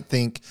didn't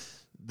think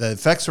the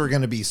effects were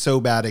going to be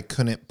so bad it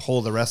couldn't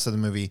pull the rest of the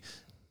movie.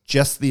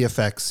 just the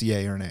effects,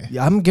 yay or nay?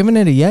 Yeah, I'm giving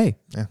it a yay.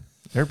 Yeah,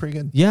 they're pretty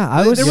good.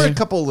 Yeah, There were a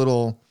couple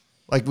little,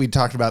 like we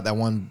talked about that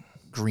one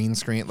green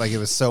screen, like it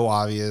was so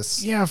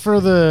obvious. Yeah,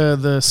 for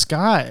the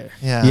sky.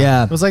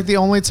 Yeah. It was like the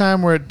only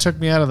time where it took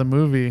me out of the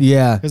movie.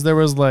 Yeah. Because there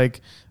was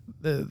like,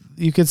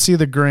 you could see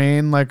the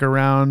grain like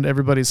around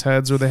everybody's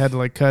heads where they had to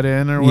like cut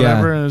in or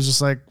whatever. And it was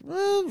just like,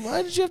 well,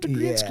 why did you have to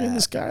green screen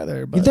the sky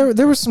there? But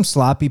There were some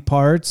sloppy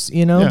parts,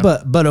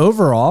 but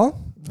overall,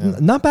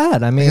 not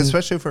bad. I mean,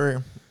 especially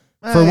for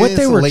what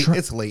they were,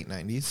 it's late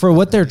 90s. For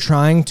what they're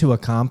trying to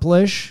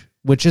accomplish,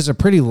 which is a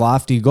pretty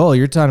lofty goal.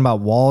 You're talking about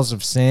walls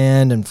of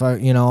sand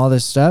and all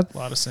this stuff. A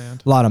lot of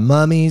sand. A lot of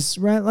mummies,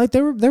 right? Like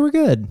they were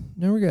good.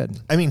 They were good.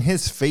 I mean,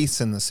 his face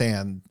in the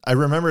sand. I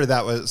remember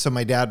that was, so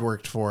my dad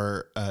worked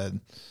for a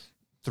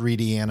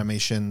 3D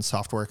animation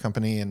software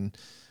company, and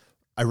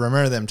I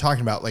remember them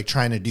talking about like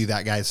trying to do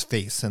that guy's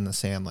face in the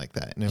sand like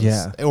that. And it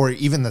was, or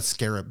even the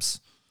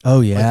scarabs.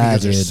 Oh yeah,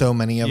 because there's so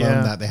many of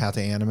them that they have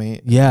to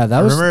animate. Yeah, I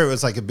remember it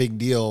was like a big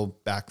deal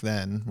back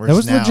then. That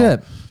was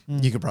legit.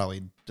 You could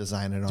probably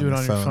design it on Do your it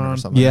on phone, your phone or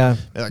something. Yeah,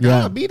 like,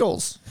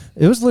 Beatles.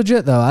 It was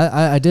legit though.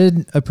 I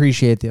did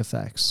appreciate the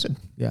effects.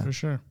 Yeah, for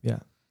sure. Yeah.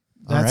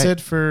 That's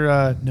it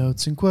for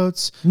notes and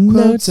quotes.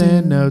 Quotes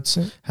and notes.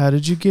 How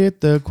did you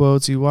get the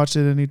quotes? You watched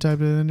it and you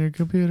typed it in your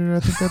computer. I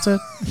think that's it.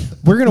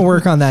 We're gonna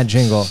work on that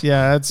jingle.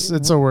 Yeah,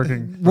 it's a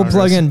working. We'll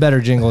plug in better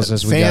jingles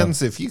as we go.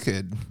 Fans, if you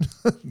could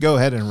go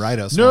ahead and write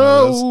us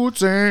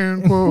notes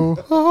and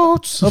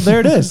quotes. Oh,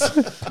 there it is.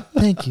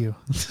 Thank you.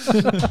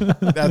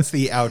 That's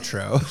the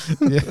outro.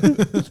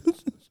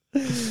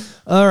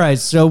 All right.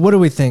 So, what do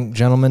we think,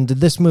 gentlemen?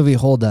 Did this movie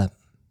hold up?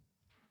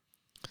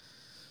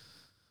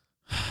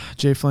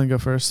 Jay Flynn, go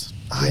first.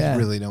 I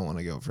really don't want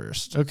to go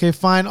first. Okay,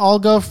 fine. I'll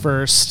go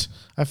first.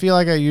 I feel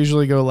like I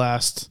usually go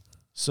last.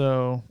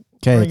 So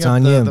okay, it's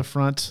on you.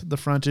 The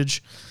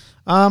frontage.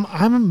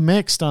 I'm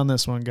mixed on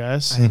this one,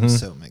 guys. I'm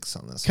so mixed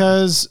on this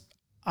because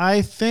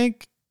I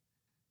think.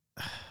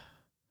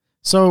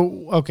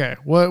 So okay,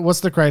 what's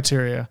the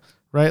criteria,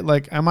 right?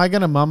 Like, am I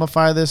gonna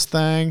mummify this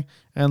thing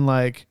and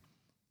like,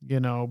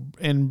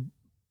 and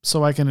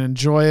so I can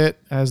enjoy it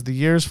as the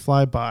years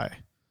fly by,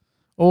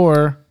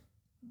 or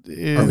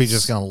are we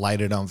just gonna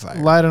light it on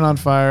fire? Light it on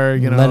fire,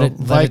 let it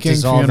Viking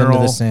dissolve funeral,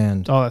 into the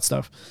sand, all that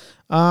stuff.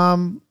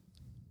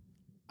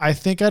 I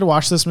think I'd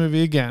watch this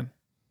movie again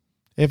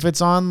if it's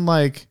on.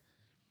 Like,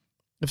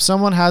 if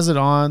someone has it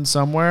on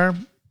somewhere,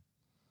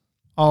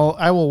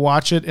 I will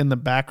watch it in the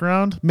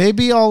background.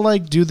 Maybe I'll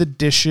like do the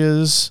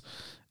dishes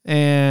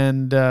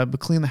and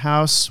clean the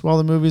house while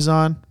the movie's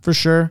on for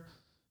sure.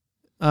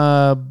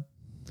 So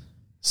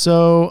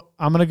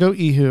I'm gonna go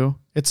Ehu.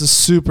 It's a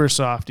super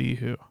soft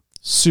Ehu.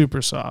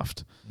 Super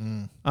soft.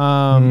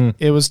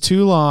 It was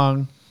too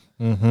long.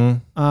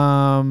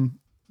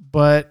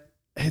 But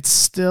it's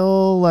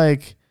still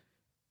like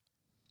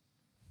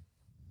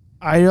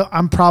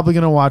I'm probably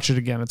gonna watch it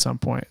again at some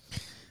point.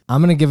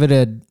 I'm gonna give it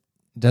a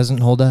doesn't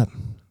hold up.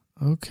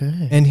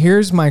 Okay. And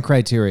here's my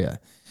criteria.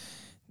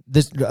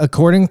 This,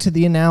 according to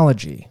the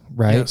analogy,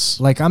 right?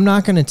 Yes. Like, I'm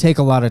not gonna take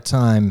a lot of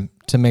time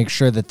to make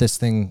sure that this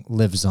thing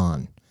lives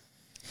on.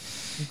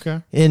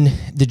 Okay. In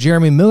the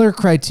Jeremy Miller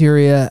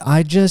criteria,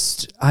 I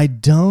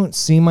don't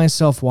see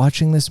myself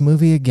watching this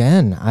movie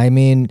again. I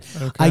mean,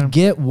 I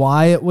get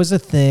why it was a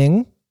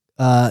thing.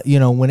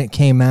 When it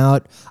came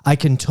out, I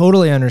can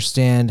totally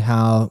understand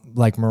how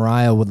like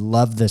Mariah would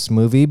love this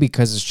movie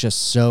because it's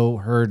just so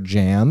her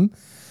jam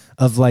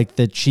of like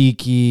the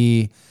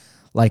cheeky,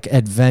 like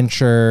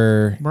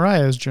adventure.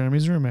 Mariah is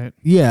Jeremy's roommate.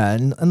 Yeah.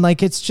 And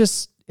like, it's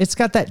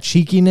got that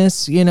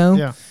cheekiness,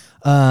 Yeah.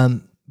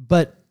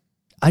 But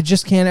I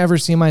just can't ever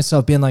see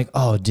myself being like,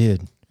 oh,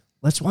 dude,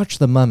 let's watch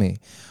The Mummy.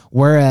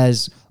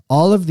 Whereas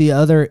all of the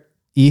other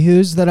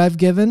Ehus that I've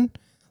given,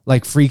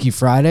 like Freaky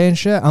Friday and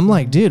shit, I'm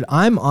like, dude,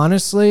 I'm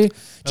honestly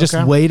just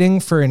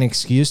waiting for an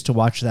excuse to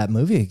watch that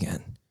movie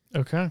again.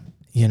 Okay.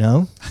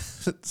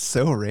 It's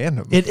so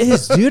random. It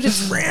is, dude.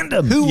 It's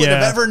random. Who would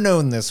have ever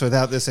known this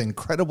without this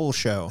incredible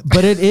show?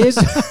 But it is.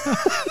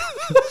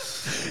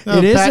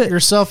 Pat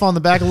yourself on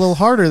the back a little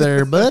harder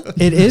there,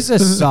 bud. It is a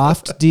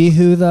soft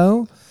Dehu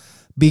though.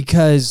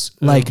 Because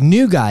like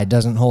New Guy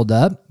doesn't hold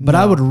up, but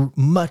I would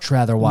much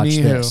rather watch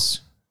this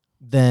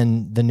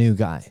than the New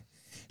Guy.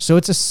 So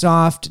it's a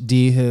soft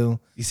Dehu.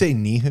 You say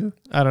Nihu?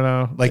 I don't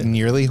know. Like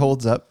nearly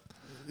holds up?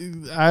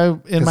 In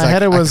my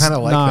head it was kind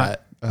of like not,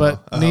 that.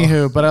 But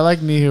Nihu. But I like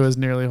Nihu as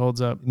nearly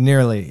holds up.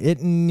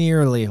 It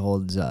nearly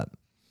holds up.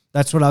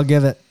 That's what I'll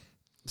give it.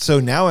 So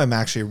now I'm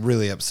actually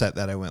really upset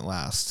that I went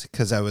last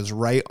because I was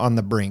right on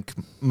the brink,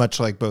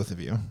 much like both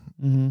of you.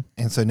 Mm-hmm.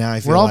 And so now I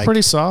feel we're all like,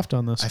 pretty soft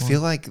on this. I feel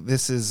like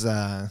this is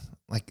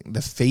like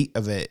the fate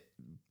of it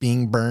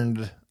being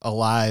burned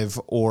alive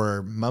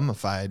or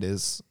mummified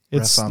is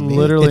rests on me.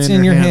 Literally it's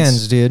in your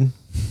hands, dude.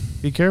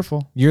 Be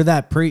careful. You're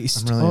that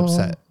priest. I'm really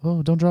upset.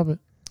 Oh, don't drop it.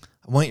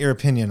 I want your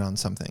opinion on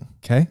something.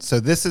 Okay.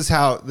 So this is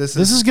how this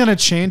is going to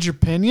change your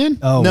opinion?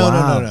 Oh, no,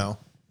 wow. No.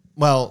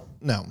 Well,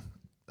 no.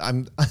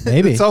 I'm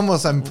maybe it's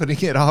almost I'm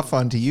putting it off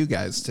onto you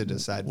guys to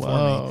decide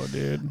for me.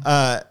 Dude.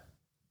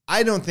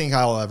 I don't think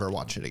I'll ever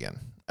watch it again.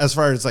 As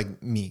far as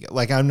like me,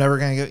 like I'm never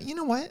gonna go, you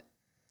know what?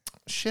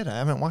 Shit, I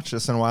haven't watched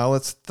this in a while.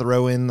 Let's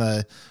throw in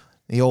the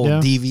old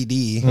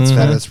DVD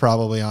that it's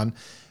probably on.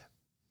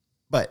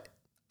 But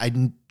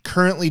I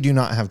currently do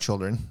not have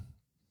children.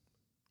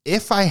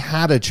 If I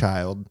had a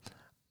child,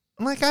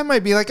 like I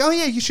might be like, oh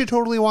yeah, you should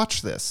totally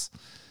watch this.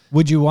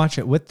 Would you watch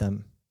it with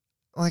them?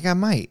 Like I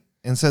might.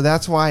 And so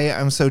that's why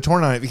I'm so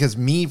torn on it, because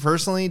me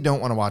personally don't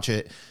want to watch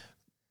it.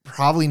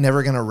 Probably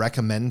never going to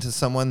recommend to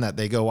someone that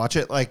they go watch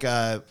it. Like,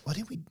 what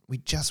did we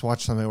just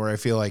watched something where I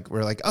feel like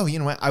we're like, oh, you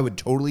know what? I would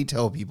totally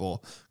tell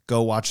people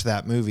go watch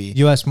that movie.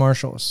 U.S.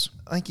 Marshals.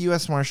 Like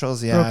U.S.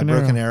 Marshals, yeah.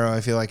 Broken Arrow. I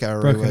feel like I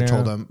already would have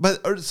told them.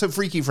 But so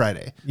Freaky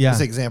Friday,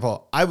 this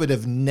example, I would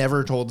have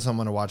never told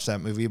someone to watch that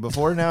movie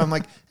before. Now I'm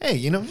like, hey,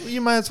 you know, you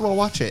might as well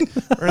watch it.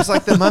 Or it's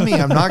like The Mummy.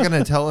 I'm not going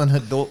to tell an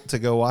adult to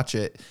go watch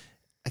it.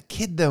 A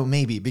kid, though,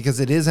 maybe, because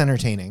it is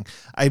entertaining.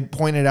 I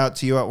pointed out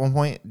to you at one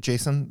point,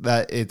 Jason,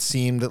 that it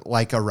seemed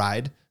like a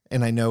ride.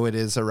 And I know it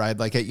is a ride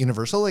like at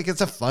Universal. Like,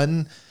 it's a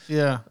fun.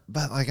 Yeah.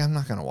 But, like, I'm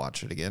not going to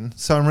watch it again.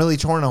 So I'm really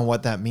torn on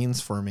what that means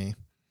for me.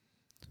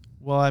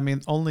 Well, I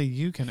mean, only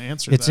you can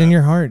answer It's that. in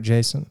your heart,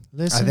 Jason.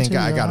 I think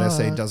I got to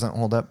say it doesn't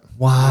hold up.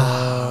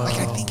 Wow. Like,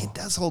 I think it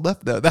does hold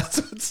up, though.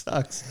 That's what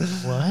sucks.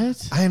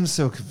 What? I am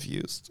so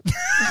confused.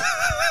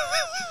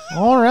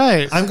 All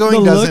right. I'm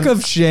going the look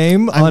of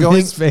shame on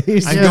his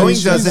face. I'm going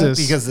doesn't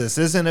because this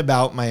isn't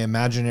about my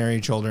imaginary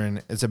children.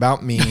 It's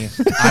about me.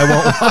 I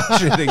won't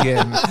watch it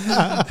again.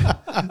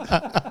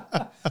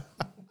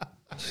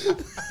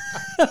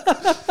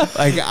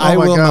 Like I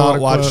will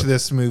not watch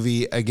this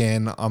movie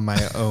again on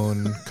my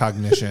own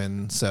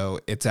cognition.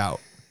 So it's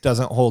out.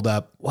 Doesn't hold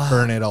up. Wow.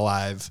 Burn it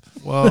alive.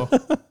 Whoa.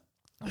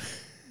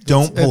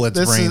 Don't pull its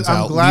brains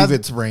out. Leave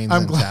its brains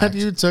I'm intact. glad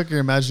you took your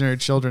imaginary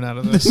children out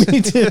of this.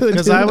 Me too.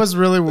 Because I was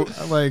really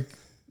like,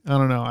 I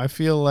don't know. I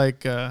feel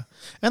like, in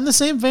the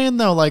same vein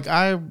though, like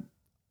I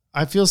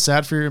feel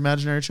sad for your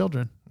imaginary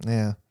children.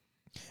 Yeah.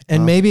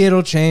 And maybe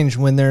it'll change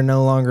when they're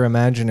no longer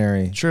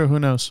imaginary. True. Who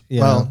knows? You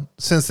well, know?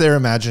 Since they're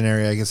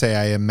imaginary, I can say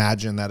I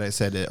imagine that I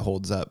said it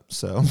holds up.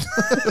 So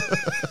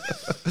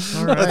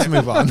all right. Let's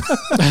move on.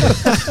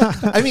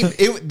 I mean,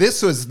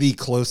 this was the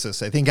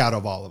closest, I think, out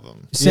of all of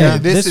them. Yeah,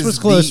 this was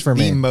close for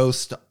me. The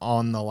most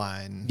on the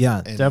line. Yeah,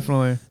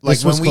 definitely. Like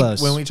this was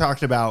close. when we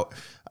talked about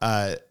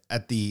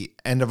at the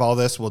end of all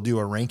this, we'll do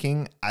a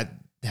ranking. I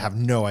have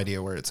no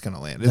idea where it's going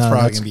to land. It's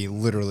probably going to be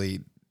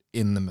literally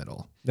in the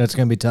middle. That's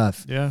going to be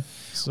tough. Yeah.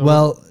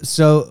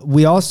 So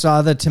we all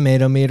saw the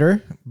tomato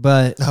meter,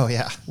 but oh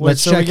yeah.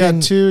 Let's so check we got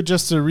in. two,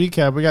 just to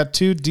recap, we got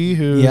 2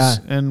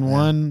 Dehus and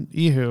 1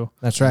 Ehu.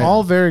 That's right.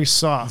 All very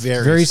soft.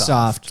 Very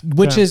soft,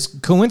 which is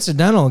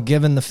coincidental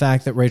given the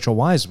fact that Rachel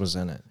Weisz was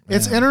in it.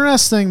 It's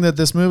interesting that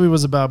this movie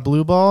was about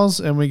blue balls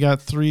and we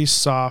got 3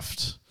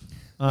 soft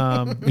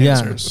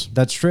answers.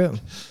 That's true.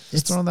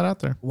 Just throwing that out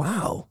there.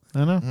 Wow.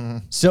 I know. Mm-hmm.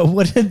 So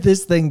what did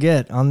this thing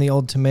get on the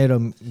old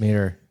tomato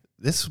meter?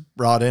 This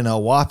brought in a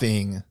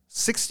whopping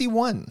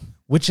 61.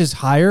 Which is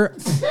higher,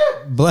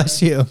 bless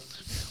you,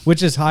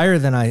 which is higher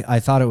than I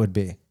thought it would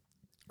be.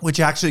 Which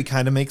actually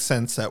kind of makes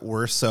sense that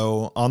we're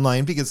so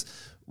online because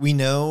we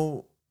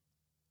know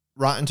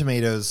Rotten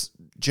Tomatoes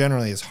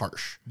generally is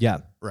harsh. Yeah.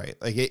 Right.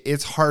 Like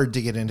it's hard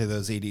to get into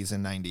those 80s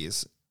and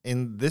 90s.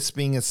 And this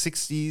being a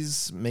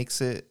 60s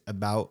makes it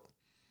about,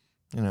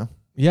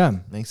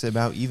 makes it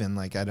about even.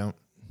 Like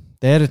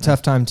They had a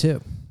tough time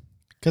too.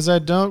 Because I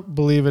don't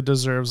believe it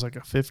deserves like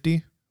a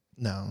 50.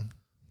 No.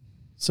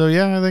 So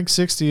yeah, I think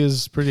 60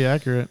 is pretty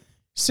accurate.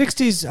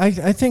 60s,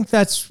 I think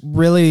that's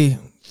really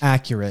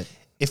accurate.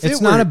 If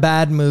it's not a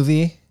bad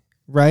movie,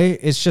 right?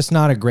 It's just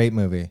not a great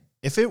movie.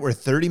 If it were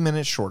 30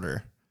 minutes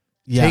shorter,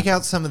 take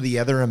out some of the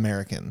other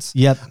Americans.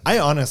 Yep. I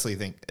honestly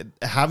think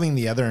having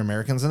the other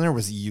Americans in there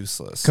was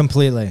useless.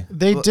 Completely.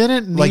 They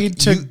didn't need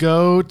to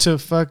go to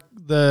fuck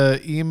the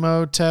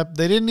Emotep.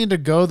 They didn't need to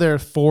go there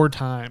 4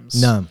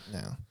 times. No.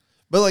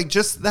 But like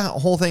just that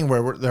whole thing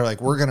where they're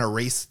like, we're going to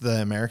erase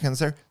the Americans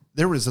there.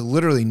 There was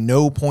literally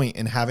no point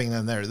in having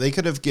them there. They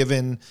could have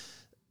given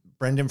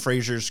Brendan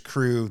Fraser's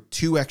crew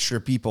 2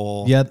 extra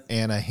people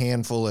and a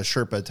handful of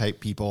Sherpa type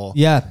people.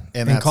 Yeah.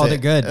 And called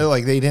it good.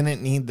 Like they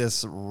didn't need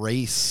this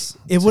race.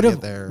 It would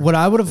have, what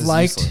I would have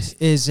liked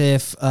is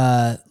if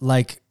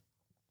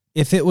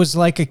it was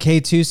like a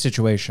K2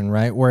 situation,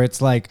 right? Where it's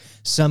like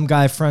some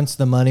guy fronts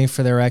the money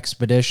for their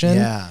expedition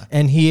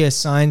and he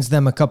assigns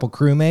them a couple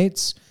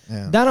crewmates.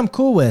 Yeah. That I'm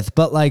cool with.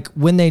 But like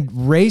when they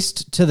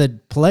raced to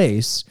the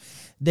place,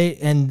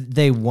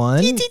 they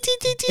won,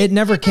 it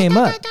never came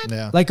up.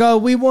 Yeah. Like, oh,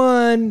 we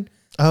won.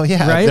 Oh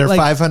yeah, right? They're like,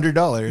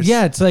 $500.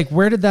 Yeah, it's like,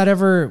 where did that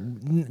ever?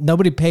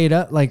 Nobody paid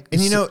up. Like,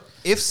 and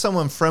if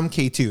someone from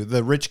K2,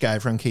 the rich guy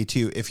from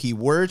K2, if he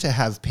were to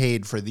have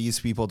paid for these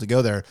people to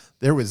go there,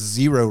 there was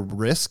 0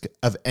 risk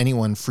of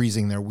anyone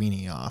freezing their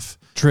weenie off.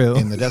 True.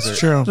 In the desert. That's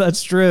true.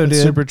 That's true, dude.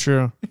 It's super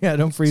true. Yeah,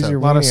 don't freeze your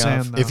lot of weenie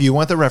sand, off. though. If you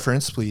want the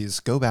reference, please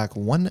go back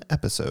 1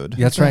 episode.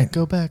 That's right.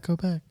 Go back. Go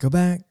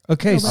back.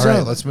 Okay, so all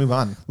right, let's move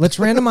on. Let's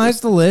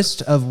randomize the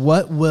list of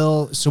what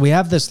will. So we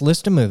have this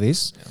list of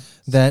movies.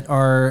 that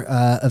are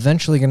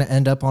eventually going to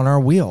end up on our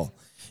wheel.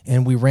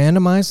 And we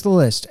randomize the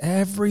list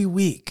every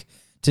week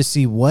to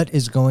see what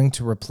is going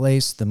to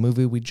replace the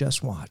movie we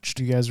just watched.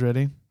 You guys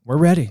ready? We're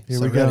ready. Here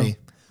we go. Ready.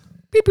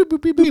 Beep, beep,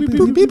 beep, beep, beep, beep,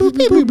 beep, beep,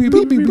 beep, beep, beep,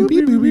 beep, beep,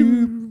 beep,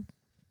 beep,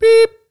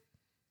 beep.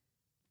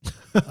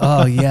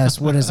 Oh, yes.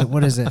 What is it?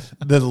 What is it?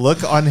 The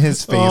look on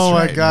his face. Oh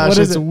my right gosh! What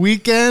is It's it?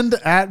 Weekend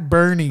at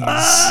Bernie's.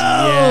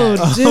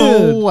 Oh, dude.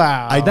 Oh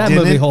wow! I That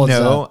didn't movie holds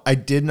know. up. I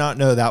did not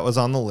know that was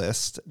on the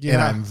list, and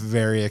Yeah. I'm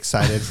very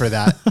excited for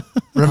that.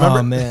 Remember,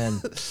 Oh,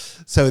 man.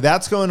 so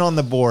that's going on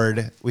the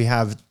board. We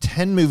have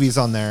 10 movies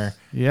on there.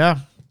 Yeah.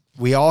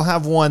 We all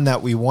have one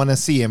that we want to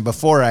see. And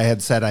before I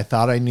had said I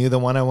thought I knew the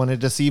one I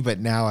wanted to see, but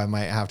now I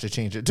might have to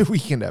change it to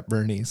Weekend at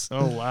Bernie's.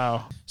 Oh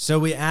wow! So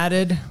we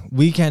added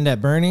Weekend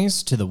at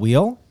Bernie's to the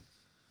wheel.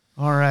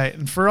 All right,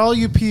 and for all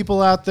you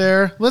people out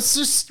there,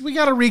 we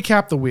got to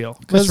recap the wheel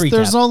because Let's recap.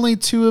 there's only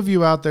 2 of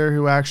you out there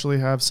who actually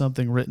have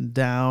something written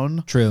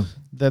down. True.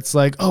 That's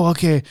like, oh,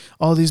 okay,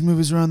 all these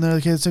movies are on there.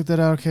 Okay, let's check that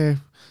out. Okay,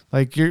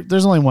 like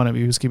there's only one of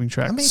you who's keeping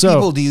track. How many So,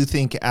 people do you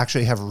think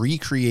actually have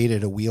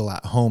recreated a wheel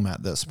at home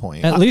at this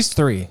point? At least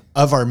 3.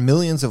 Of our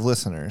millions of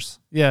listeners.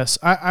 yes,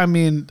 I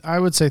mean, I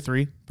would say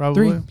 3,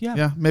 probably. 3,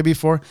 yeah. Maybe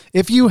 4.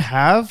 If you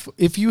have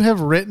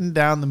written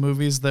down the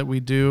movies that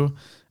we do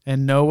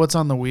and know what's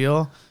on the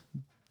wheel,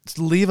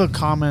 leave a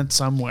comment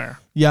somewhere.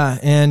 Yeah,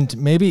 and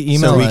maybe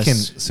email we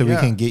us. we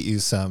can get you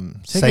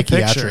some Take a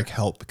psychiatric picture.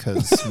 help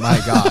because my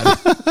God.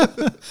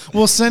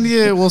 We'll send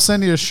you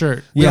a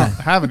shirt. We Yeah. don't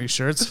have any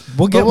shirts.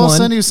 We'll get but we'll one.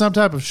 send you some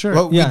type of shirt.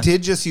 Well, Yeah. we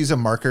did just use a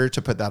marker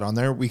to put that on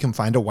there. We can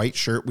find a white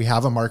shirt. We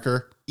have a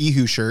marker.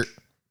 Ehu shirt.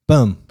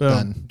 Boom. Boom.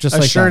 done. Just a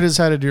like shirt that. is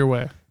headed your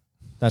way.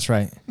 That's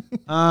right.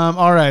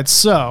 All right.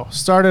 So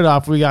started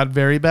off, we got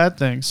Very Bad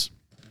Things,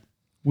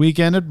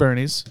 Weekend at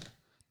Bernie's,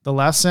 The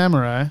Last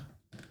Samurai,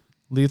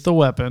 Lethal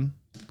Weapon,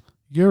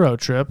 Euro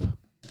Trip,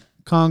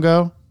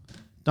 Congo,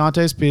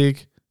 Dante's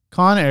Peak,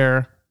 Con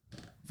Air,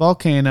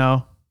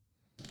 Volcano,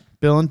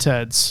 Bill and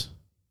Ted's.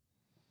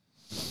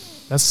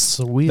 That's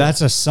sweet.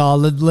 That's a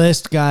solid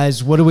list,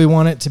 guys. What do we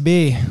want it to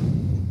be?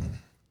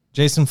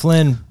 Jason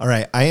Flynn. All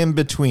right. I am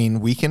between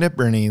Weekend at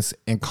Bernie's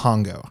and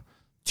Congo.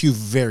 2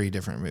 very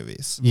different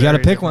movies. You got to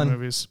Very pick different one.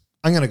 Movies.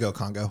 I'm going to go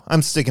Congo.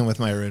 I'm sticking with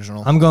my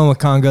original. I'm going with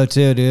Congo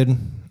too, dude.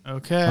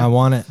 Okay. I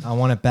want it. I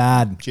want it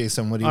bad.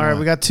 Jason, what do you All right. want?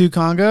 We got 2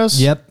 Congos.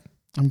 Yep.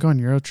 I'm going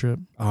Euro Trip.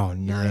 Oh,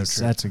 nice.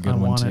 Trip. That's a good I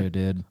one want too, it.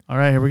 dude. All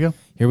right. Here we go.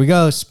 Here we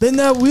go. Spin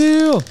that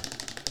wheel.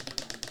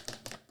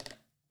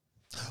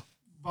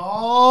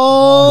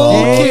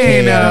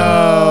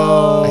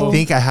 Volcano. I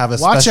think I have a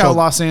Watch special. out,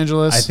 Los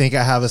Angeles. I think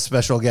I have a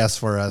special guest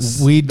for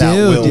us. We that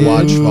do, will dude.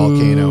 watch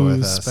Volcano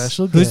with us.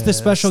 Special Who's the guest.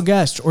 special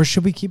guest? Or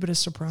should we keep it a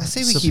surprise? I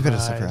say we keep it a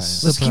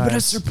surprise. Let's keep it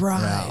a Surprise.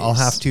 surprise. Yeah,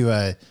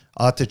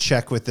 I'll have to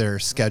check with their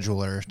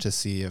scheduler to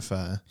see if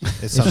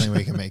it's something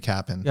we can make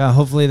happen. Yeah,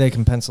 hopefully they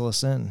can pencil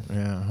us in.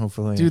 Yeah,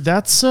 hopefully. Dude,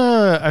 that's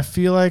I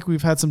feel like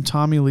we've had some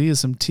Tommy Lees,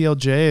 some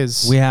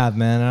TLJs. We have,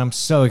 man. And I'm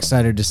so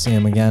excited to see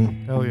him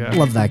again. Hell yeah.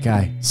 Love that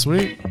guy.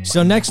 Sweet.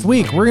 So next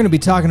week, we're going to be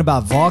talking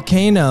about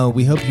Volcano.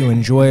 We hope you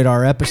enjoyed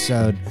our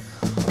episode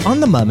on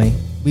The Mummy.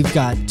 We've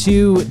got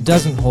 2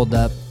 Doesn't Hold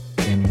Up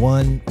and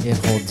 1 It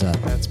Holds Up.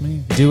 That's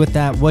me. Do with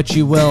that what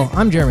you will.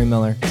 I'm Jeremy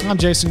Miller. I'm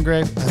Jason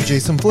Gray. I'm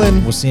Jason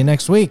Flynn. We'll see you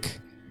next week.